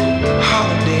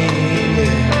 holiday,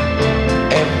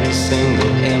 every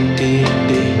single empty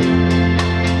day.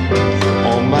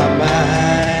 On my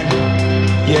mind,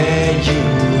 yeah, you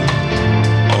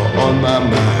are on my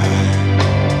mind.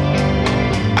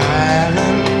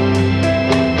 Ireland,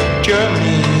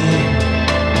 Germany,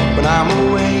 when I'm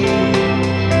away,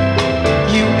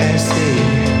 USA.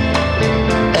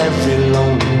 Every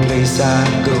lonely place I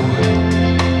go,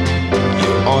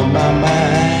 you're on my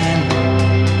mind.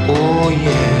 Oh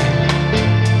yeah,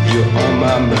 you're on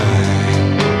my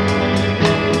mind.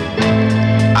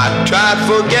 I tried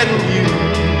forgetting you,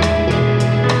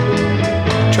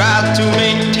 tried to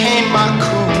maintain my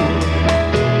cool,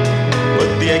 but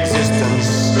the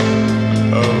existence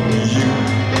of you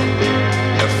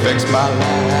affects my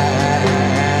life.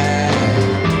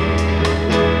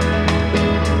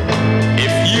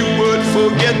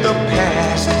 Forget the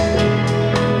past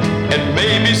and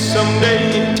maybe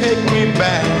someday take me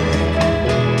back.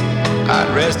 I'd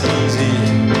rest easy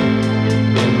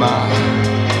in my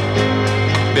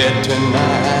bed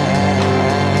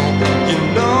tonight. You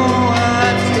know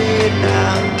I'd stay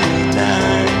down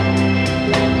daytime,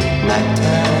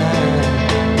 nighttime,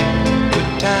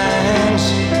 good times,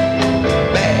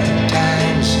 bad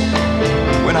times.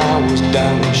 When I was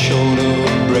down and short of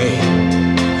breath,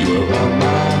 you were on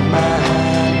my mind.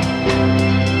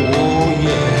 Oh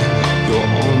yeah, you're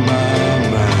on my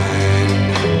mind.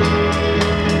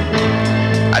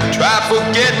 I tried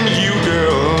forgetting you,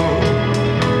 girl.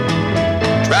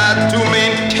 Tried to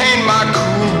maintain my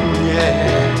cool, yeah.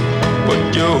 But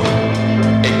your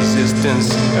existence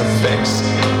affects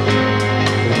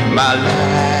my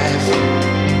life,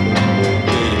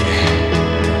 baby.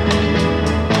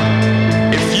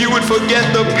 If you would forget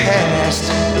the past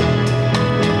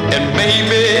and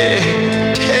maybe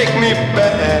take me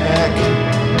back,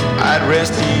 I'd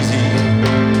rest easy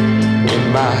in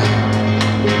my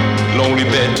lonely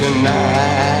bed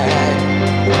tonight.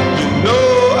 You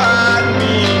know I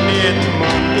mean it.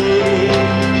 Monday,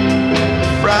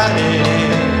 Friday,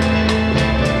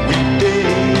 weekday,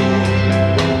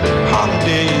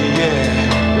 holiday,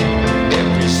 yeah.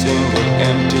 Every single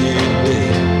empty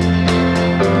day,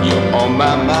 you're on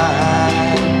my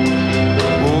mind.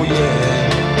 Oh yeah,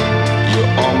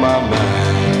 you're on my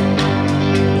mind.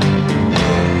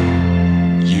 Yeah,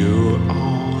 you're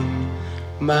on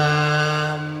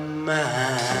my mind.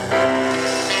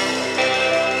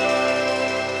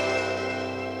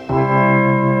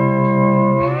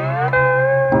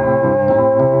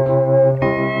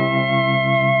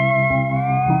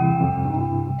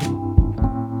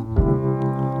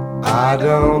 I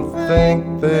don't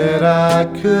think that I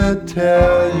could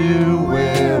tell you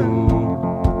when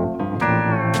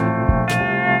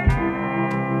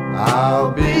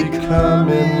I'll be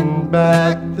coming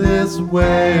back this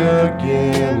way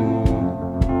again.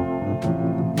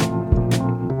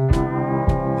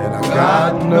 And I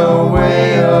got no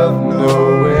way of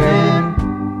knowing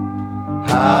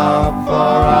how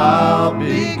far I'll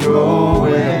be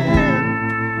going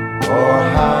or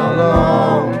how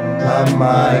long I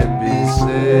might be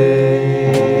staying.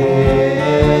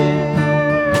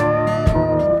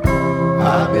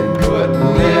 I've been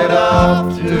putting it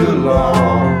off too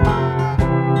long.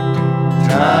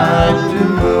 Time to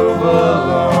move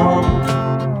along.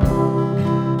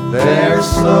 There's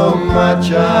so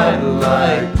much I'd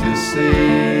like to see.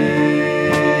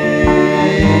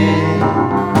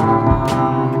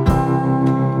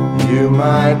 You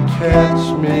might catch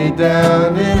me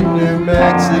down in New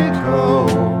Mexico.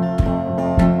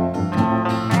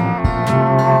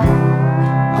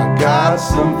 I got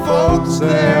some folks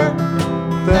there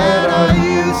that I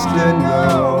used to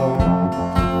know.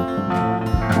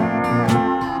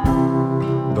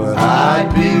 But I'd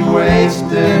be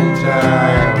wasting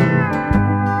time,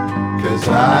 'cause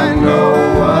I know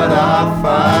what I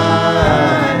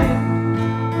find.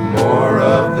 More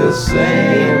of the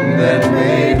same that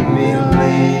made me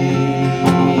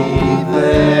leave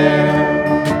there.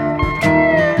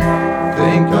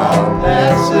 Think I'll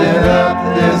pass it up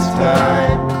this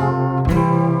time.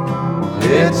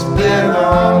 It's been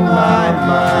on my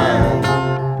mind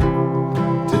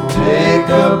to take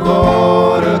a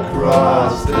boat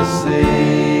across the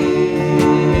sea.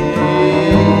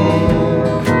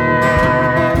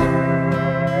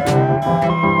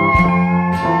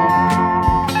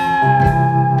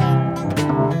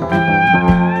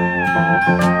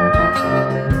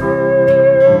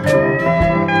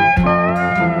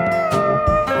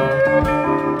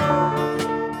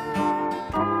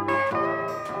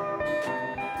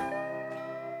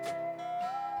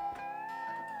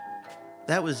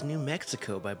 That was New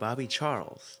Mexico by Bobby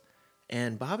Charles.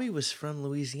 And Bobby was from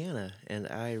Louisiana, and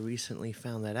I recently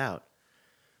found that out.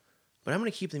 But I'm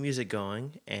going to keep the music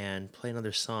going and play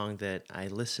another song that I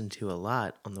listened to a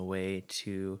lot on the way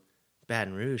to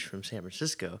Baton Rouge from San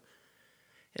Francisco.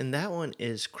 And that one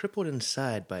is Crippled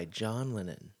Inside by John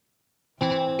Lennon.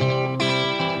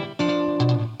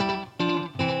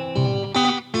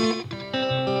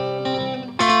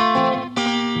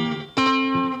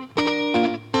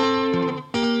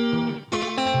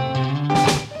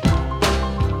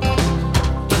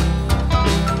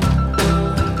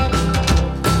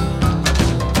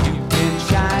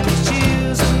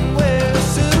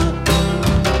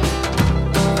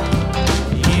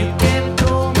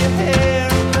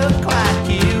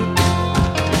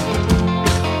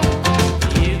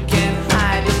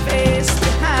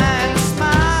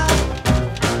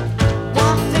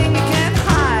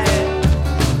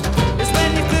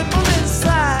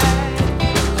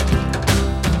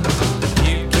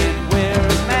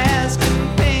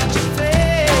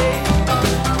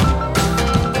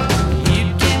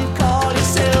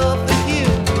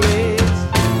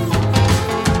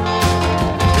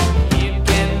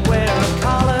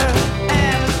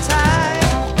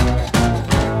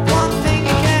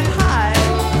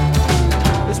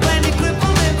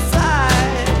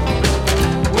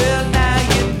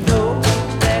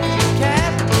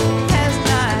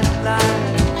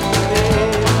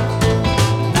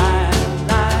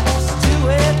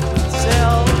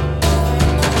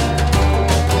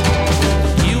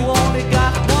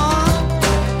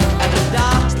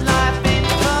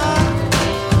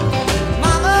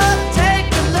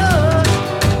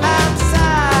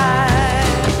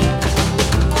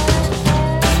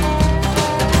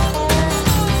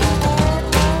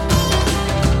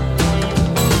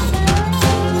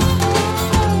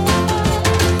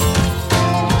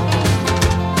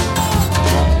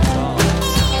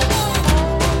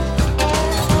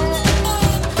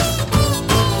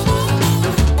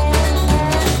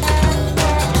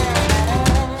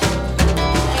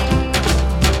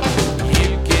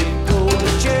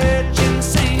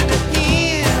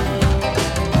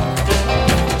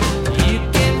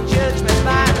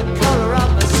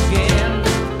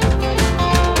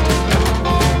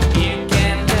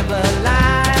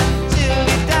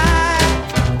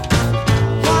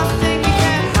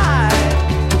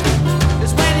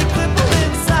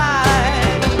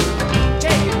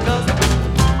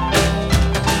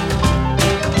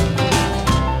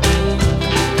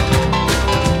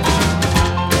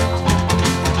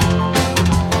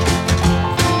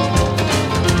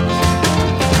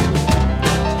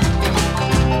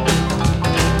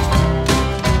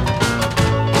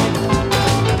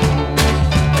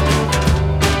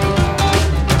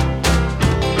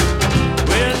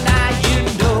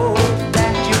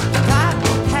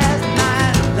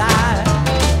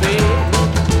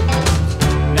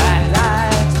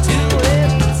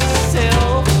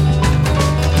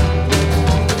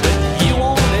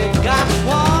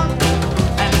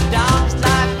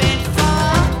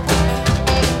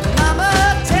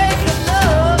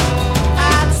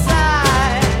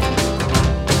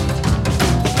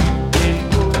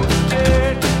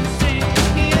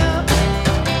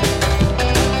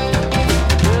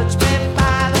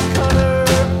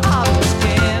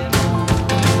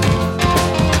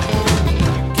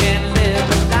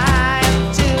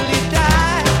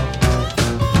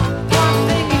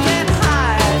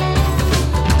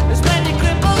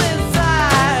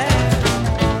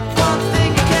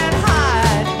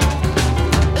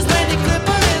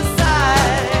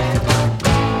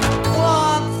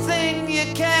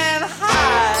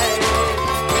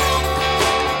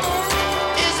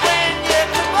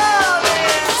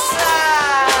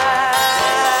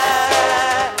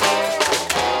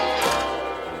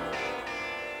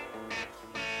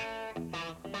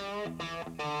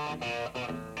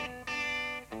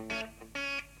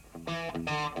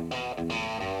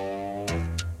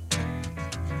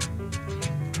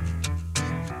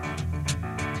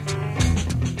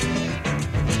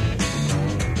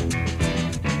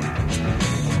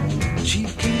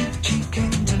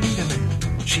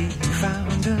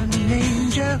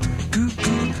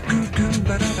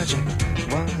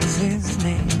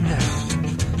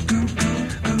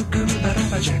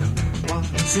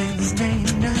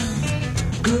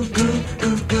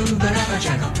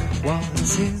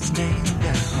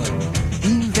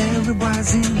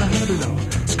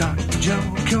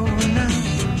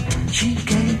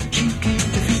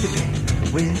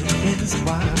 with his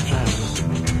wild flower.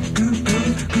 Goo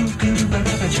goo goo goo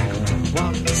ba-da-ba jackal.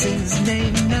 What's his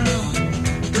name now?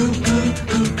 Goo goo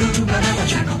goo goo ba-da-ba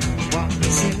jackal.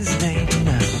 What's his name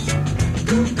now?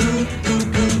 Goo goo goo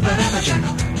goo ba-da-ba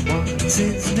jackal. What's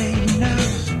his name now?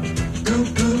 Goo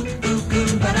goo goo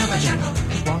goo ba-da-ba jackal.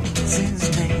 What's his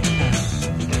name now?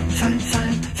 Fine,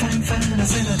 fine, fine, fine, I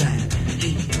said that.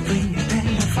 He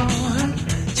prepared for her.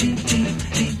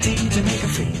 Tea to make her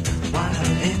free while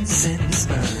incense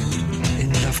burned. In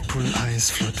love-pool eyes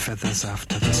float feathers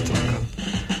after the struggle.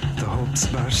 The hopes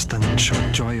burst and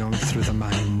shot joy all through the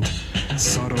mind.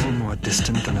 Sorrow more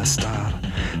distant than a star.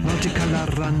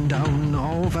 Multicolor run down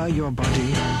over your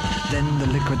body. Then the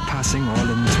liquid passing all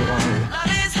into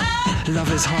all.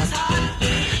 Love is hot.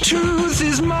 Truth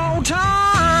is molten.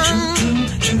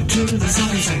 True, the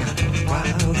zombie singer.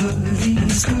 While the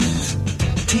leaves scoot.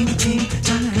 Ting, ting,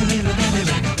 tiny little baby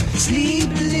ragger.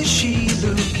 Sleepless she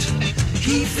looked.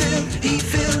 He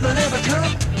filled the never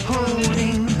cup,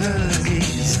 holding her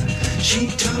gaze. She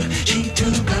took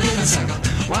a little sucker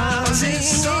while singing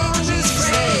songs his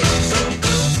praise.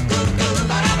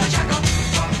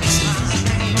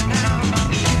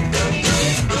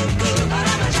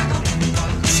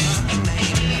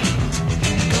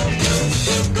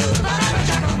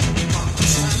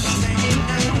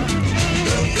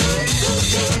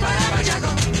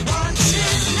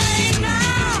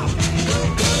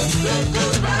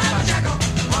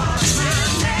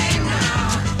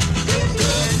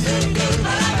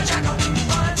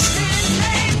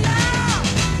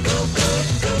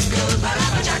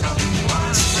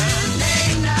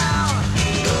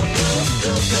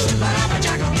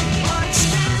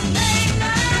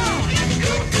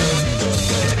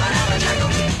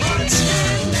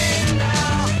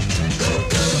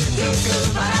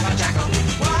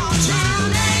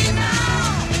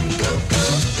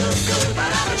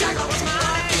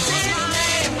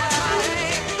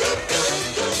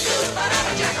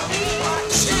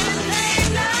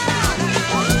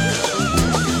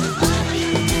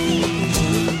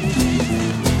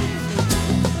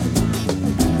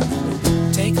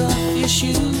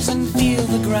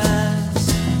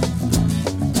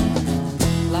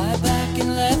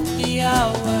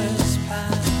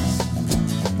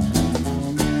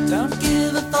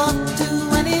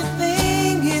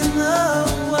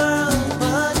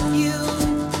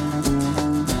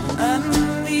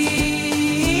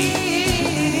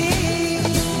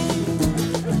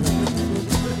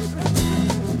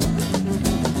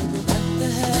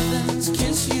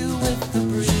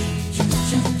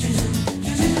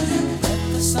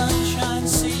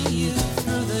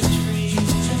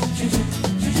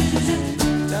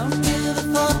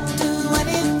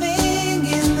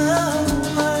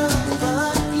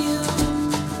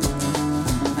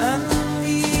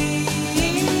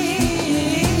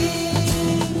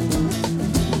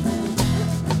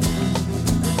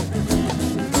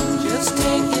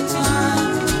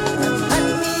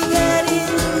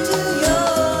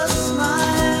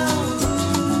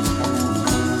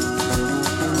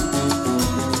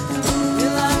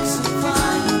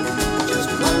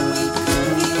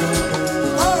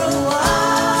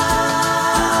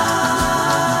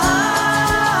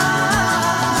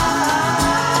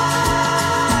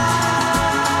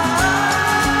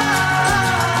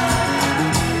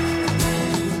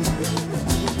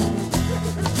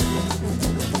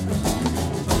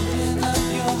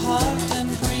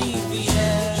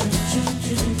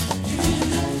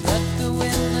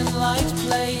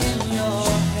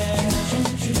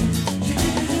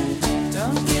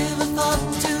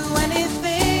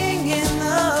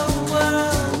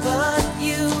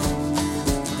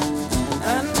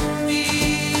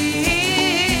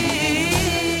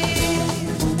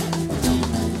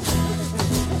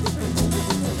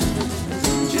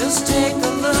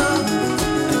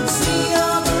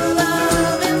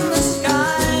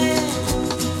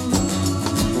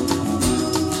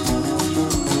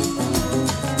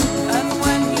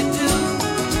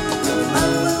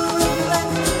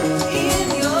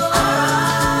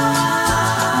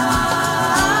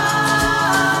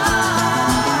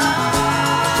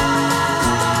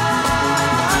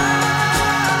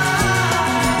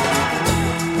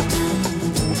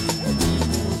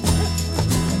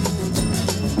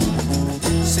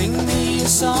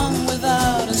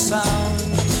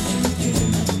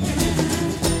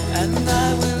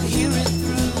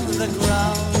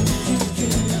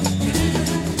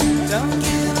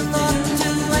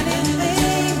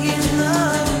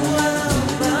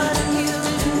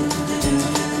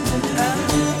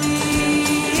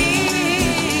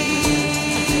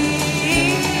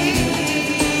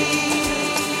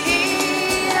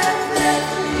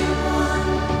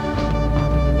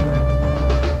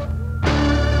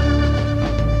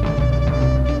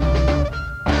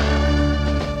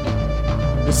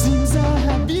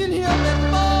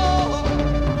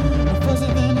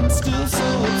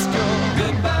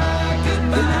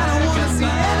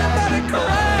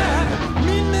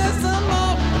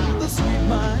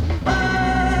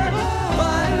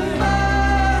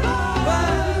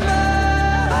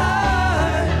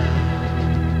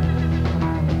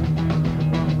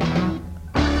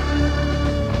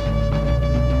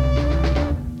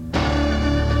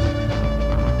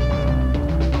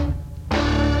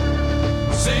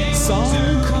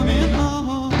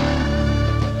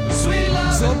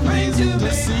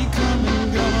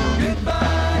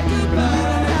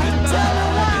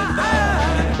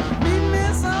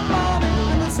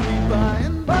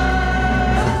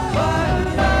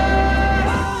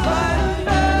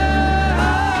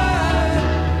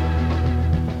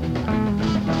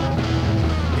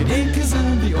 ain't 'cause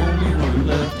I'm the only one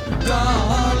left.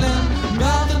 Darling,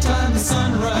 by the time the sun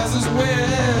rises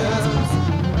west,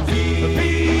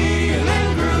 feeling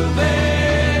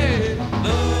groovy,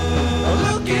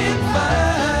 looking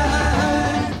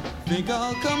fine. Think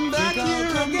I'll come back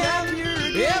here again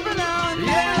every now and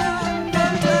then,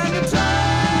 from time to time.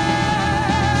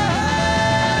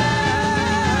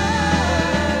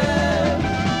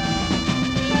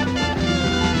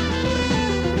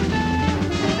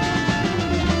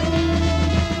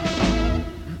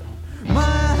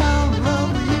 My, how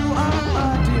lovely you are,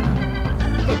 my dear.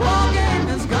 The ball game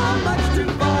has gone much too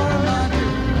far, my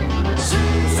dear.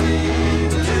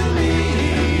 Sweet to me,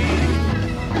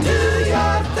 do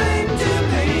your thing to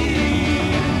me.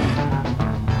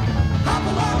 Hop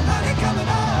along, honey, coming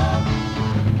on.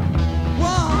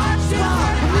 One,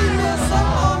 meet me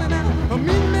some morning, and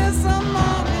meet me some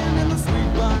morning in the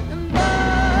sweet by and by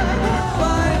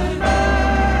and by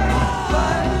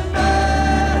and by.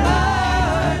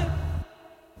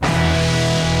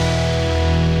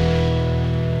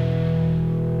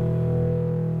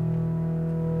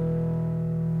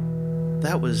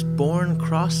 That was Born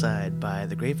Cross-Eyed by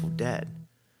the Grateful Dead.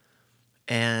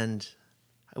 And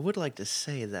I would like to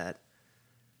say that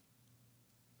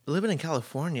living in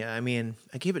California, I mean,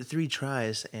 I gave it 3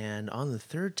 tries, and on the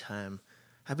 3rd time,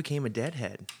 I became a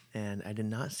Deadhead, and I did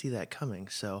not see that coming.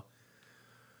 So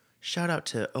shout out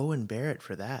to Owen Barrett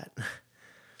for that.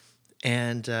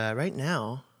 And right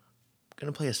now, I'm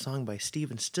going to play a song by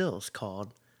Stephen Stills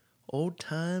called Old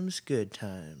Times, Good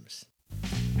Times.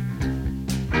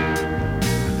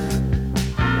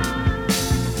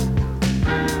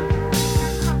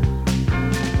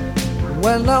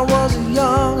 When I was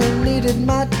young and needed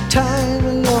my time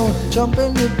alone, jump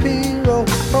in the bureau,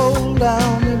 hold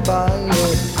down the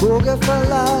bio, boogie for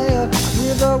liar.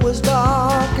 River was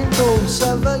dark and cold.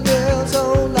 7 years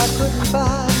old, I couldn't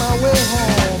find my way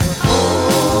home.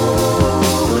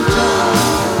 Old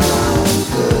times,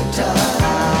 good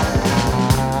times.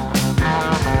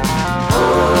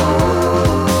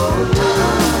 Old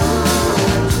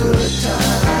times, good times.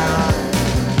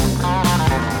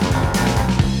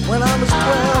 When I was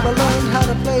 12, I learned how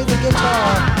to play the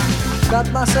guitar. Got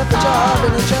myself a job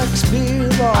in a Jack's beer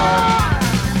bar.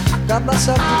 Got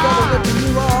myself together with the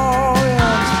New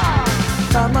Orleans.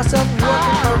 Found myself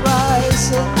working for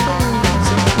rice and beans.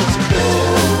 It was good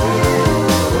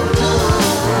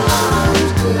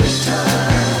times, good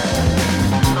times.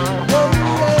 Oh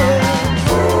yeah.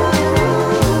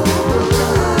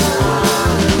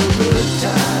 Good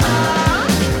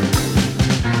times.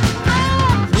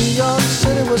 New York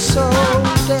City was so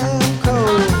damn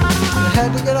cold. I had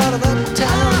to get out of that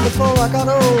town before I got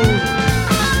old.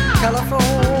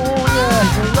 California,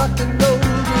 rock and roll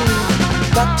dream.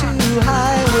 Got too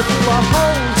high with our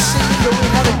whole scene, but we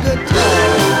had a good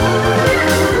time.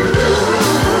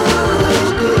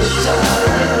 Good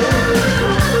time.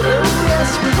 Oh yes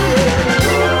we did.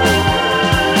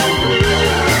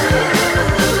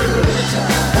 Good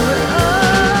time.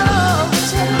 Oh,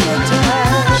 it's a good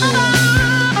time.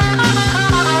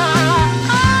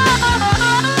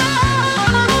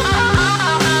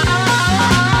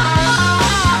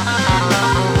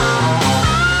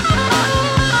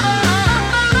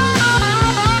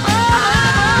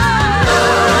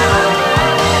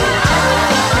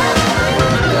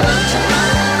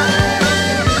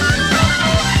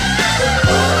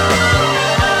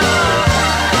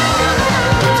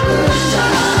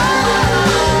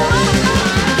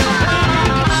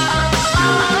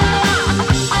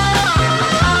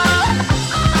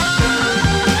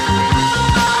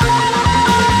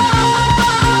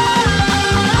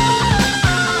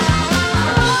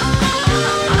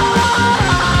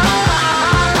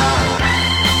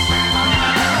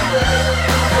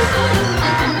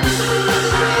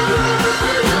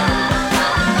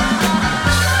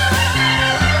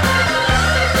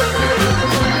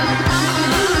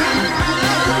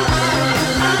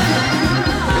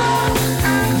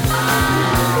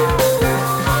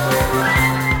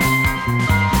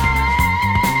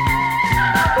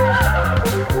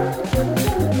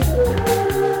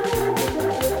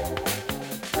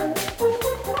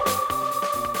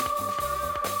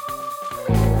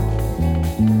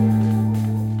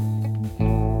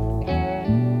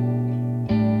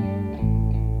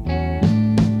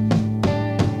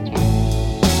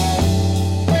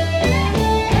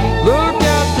 Look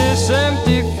at this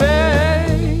empty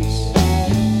face.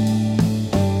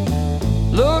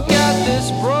 Look at this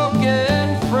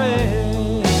broken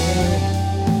frame.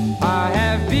 I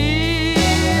have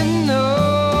been no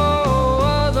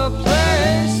other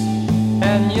place,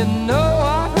 and you know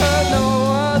I heard no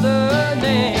other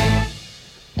name.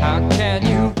 How can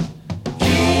you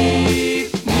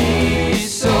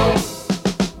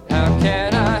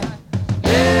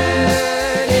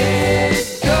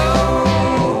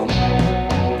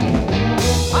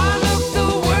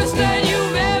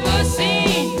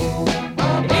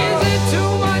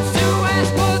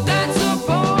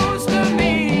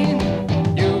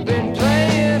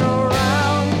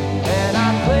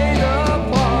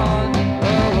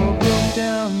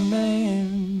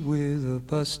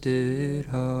busted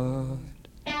heart.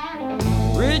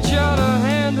 Reach out a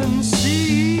hand and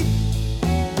see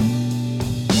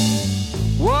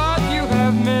what you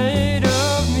have made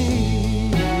of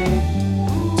me.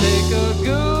 Take a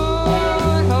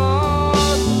good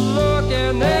hard look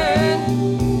and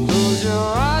then close your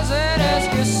eyes and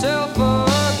ask yourself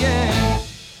again,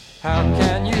 how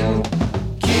can you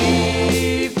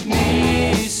keep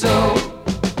me so?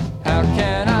 How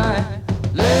can I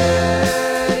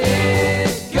let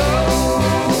it go?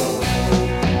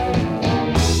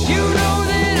 You know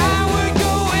that I would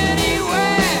go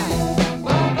anywhere,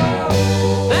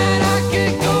 that I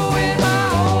could go in my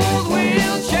old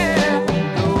wheelchair.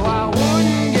 Though I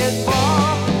wouldn't get far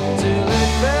till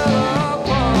it fell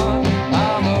apart.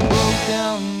 I'm a broke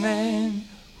down man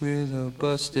with a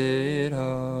busted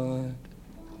heart.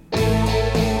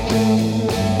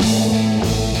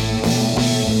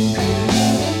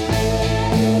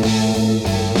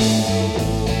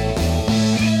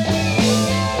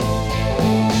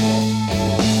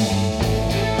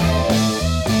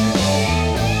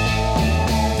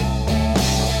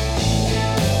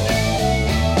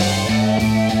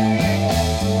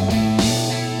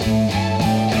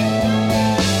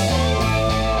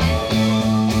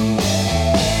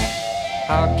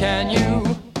 How can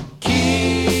you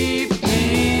keep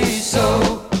me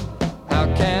so? How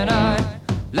can I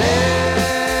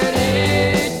let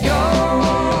it go?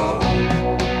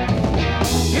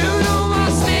 You know my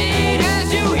state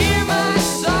as you hear my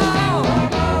song.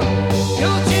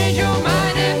 You'll change your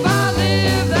mind if I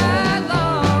live that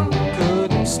long.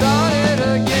 Couldn't start it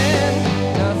again,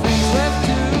 nothing's left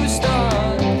to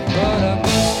start but a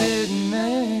busted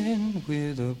man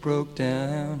with a broke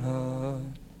down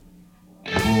heart.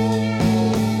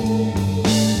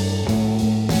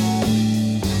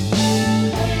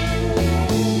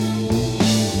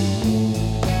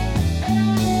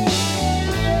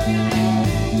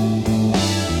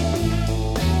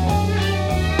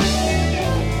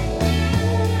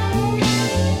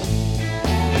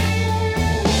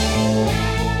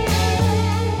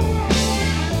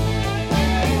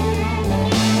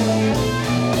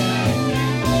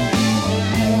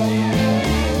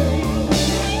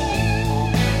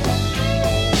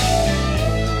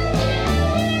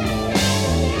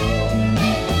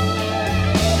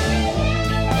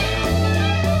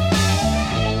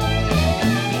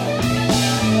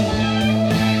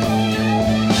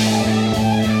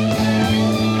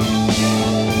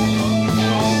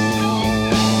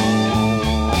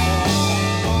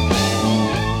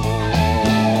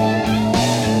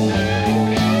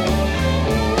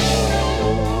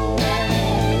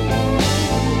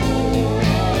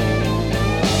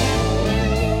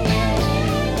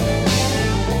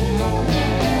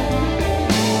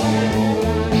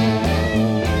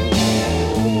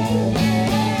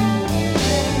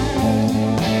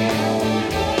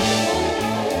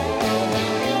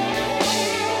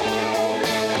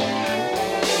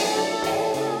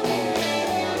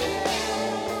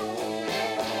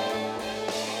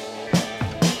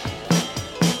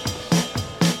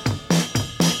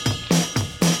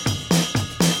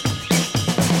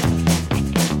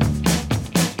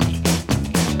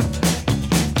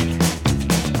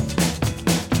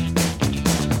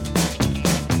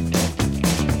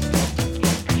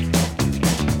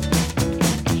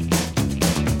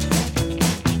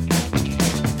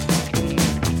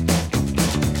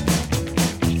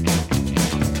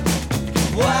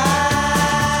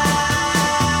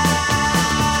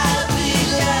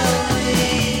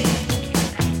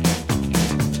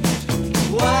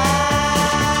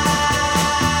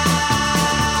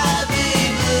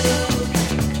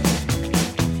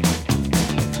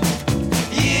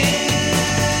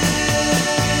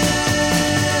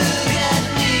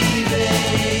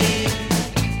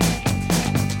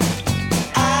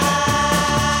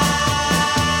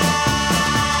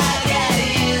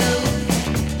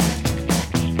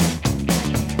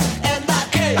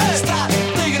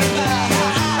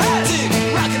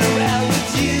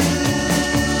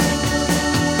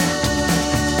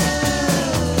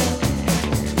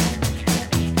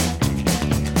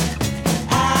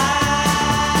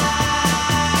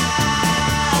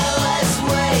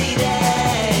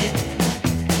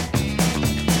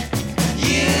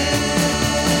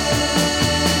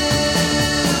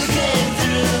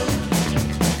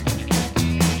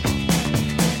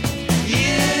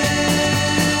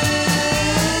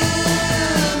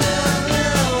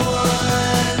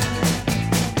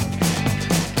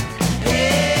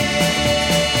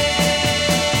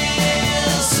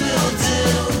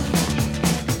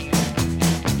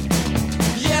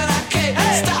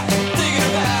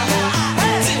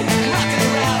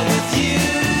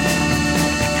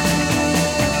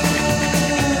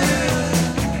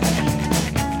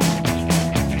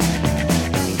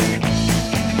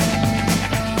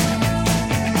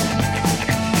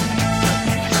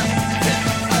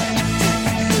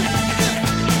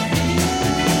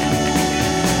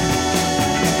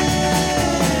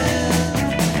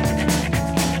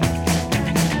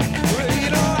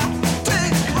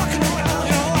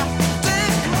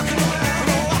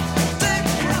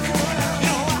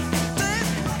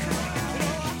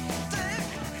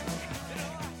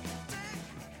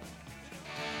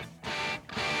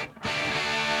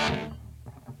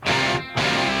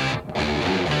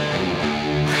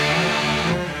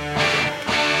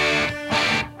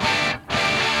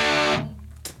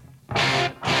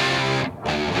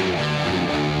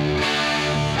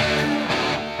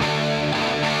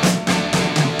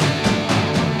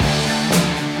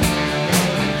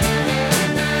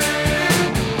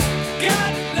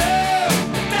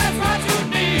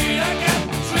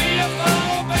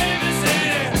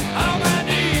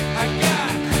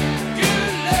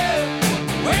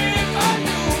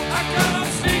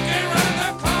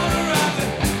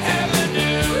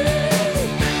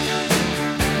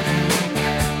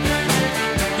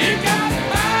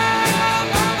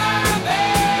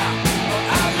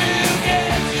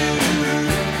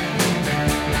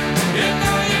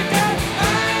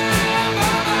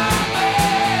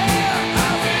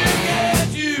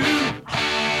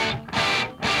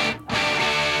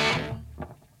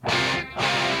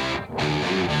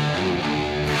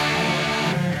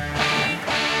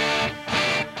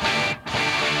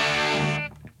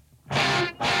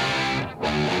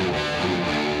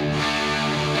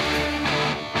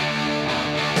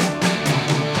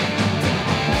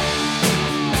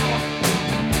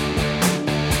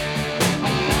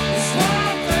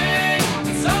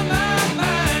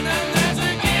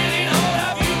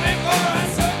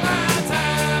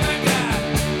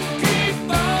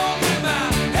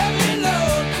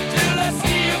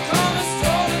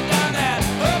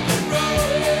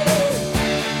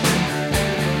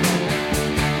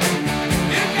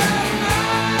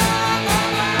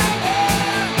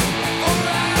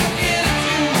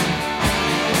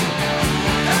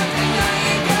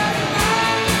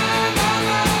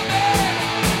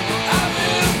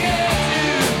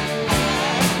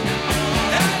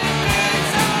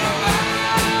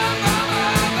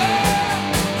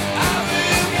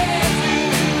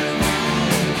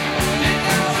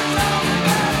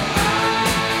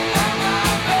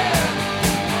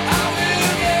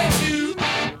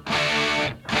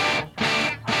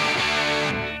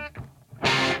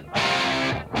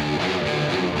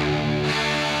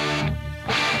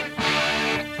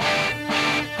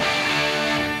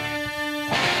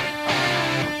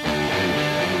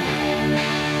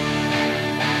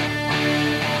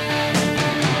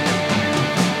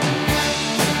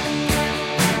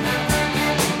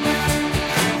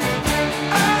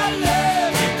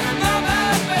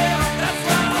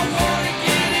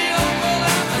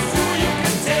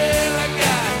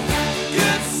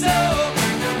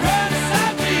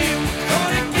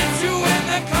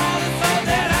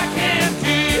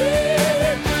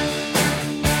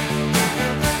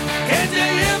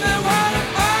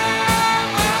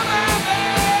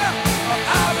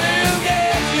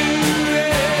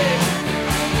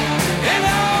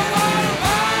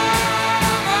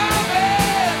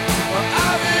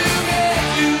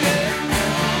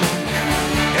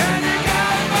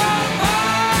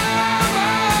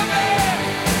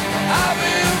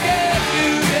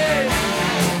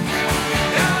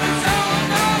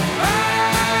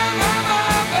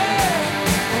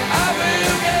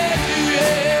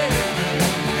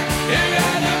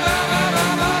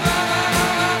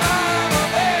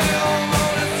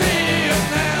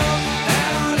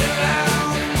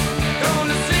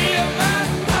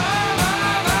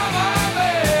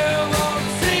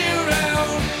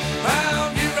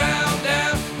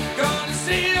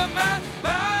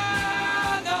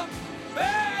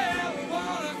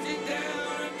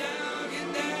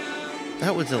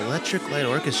 That was Electric Light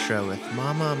Orchestra with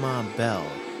Mama Ma Bell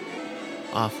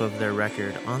off of their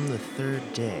record On the Third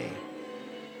Day.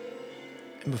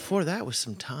 And before that was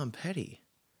some Tom Petty.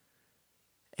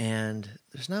 And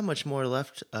there's not much more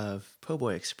left of Po'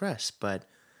 Boy Express, but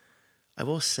I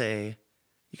will say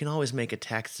you can always make a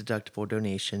tax-deductible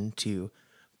donation to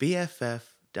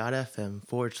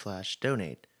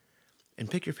bff.fm/donate and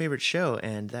pick your favorite show,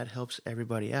 and that helps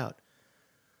everybody out.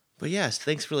 But yes,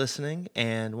 thanks for listening,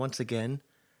 and once again,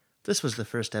 this was the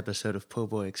first episode of Po'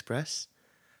 Boy Express.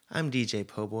 I'm DJ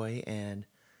Po' Boy, and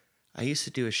I used to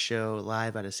do a show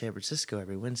live out of San Francisco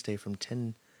every Wednesday from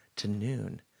 10 to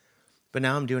noon. But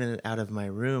now I'm doing it out of my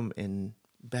room in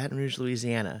Baton Rouge,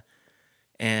 Louisiana,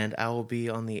 and I will be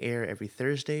on the air every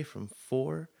Thursday from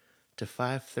 4 to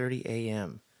 5:30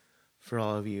 a.m. for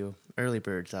all of you early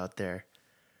birds out there.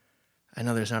 I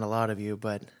know there's not a lot of you,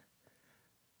 but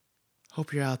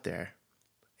hope you're out there.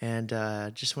 And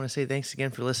just want to say thanks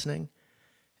again for listening.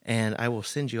 And I will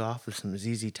send you off with some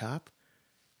ZZ Top.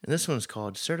 And this one's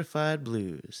called Certified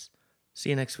Blues.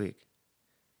 See you next week.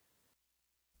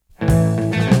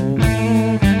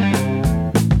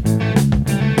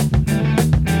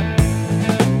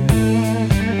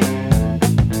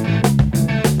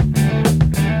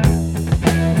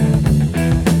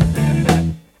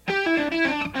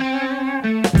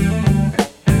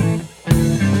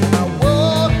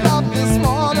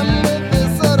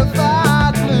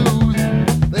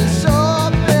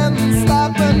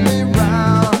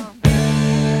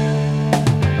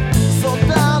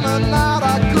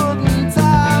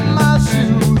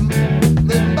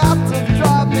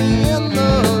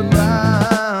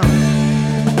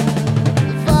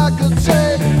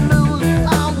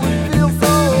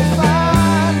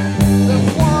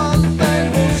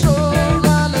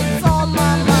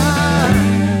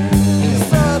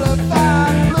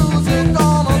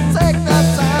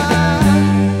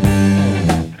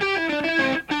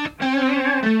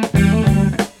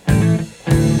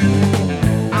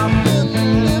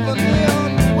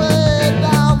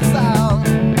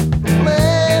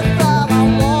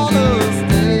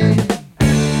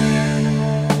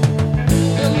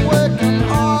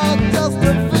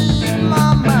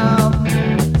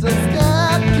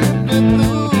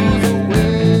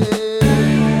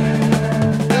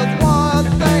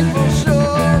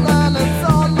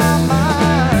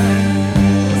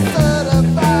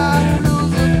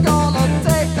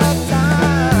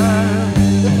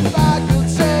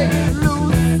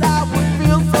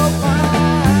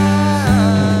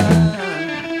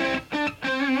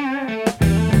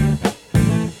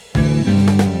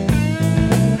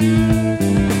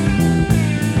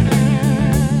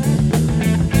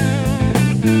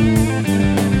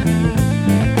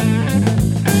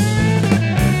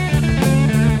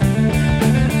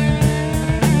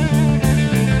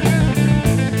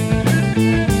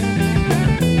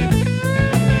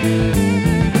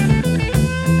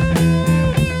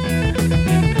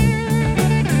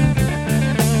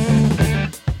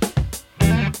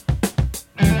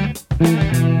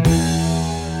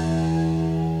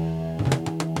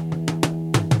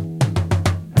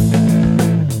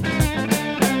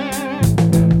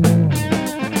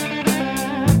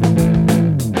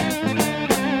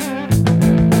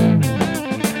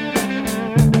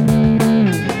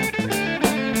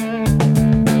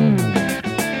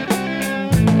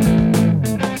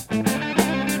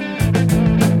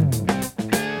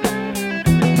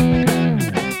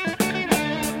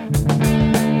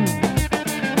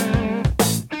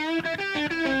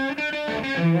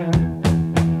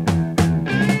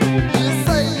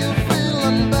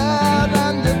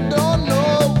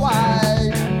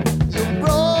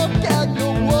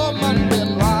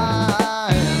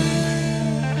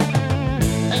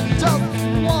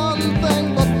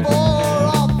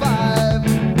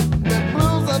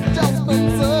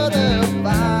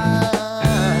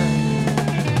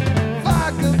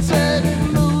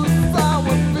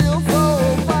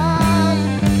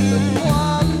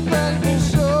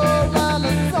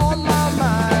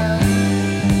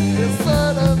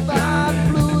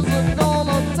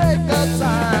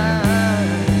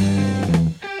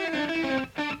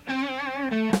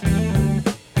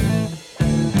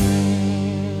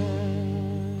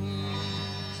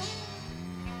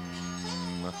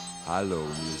 Hello,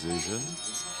 musician.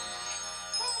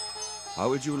 How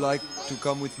would you like to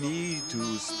come with me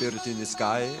to Spirit in the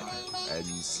Sky and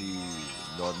see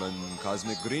Norman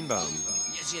Cosmic Greenbaum?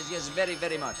 Yes, very,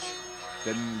 very much.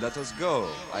 Then let us go.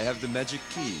 I have the magic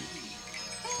key.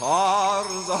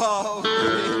 Stars of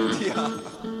India.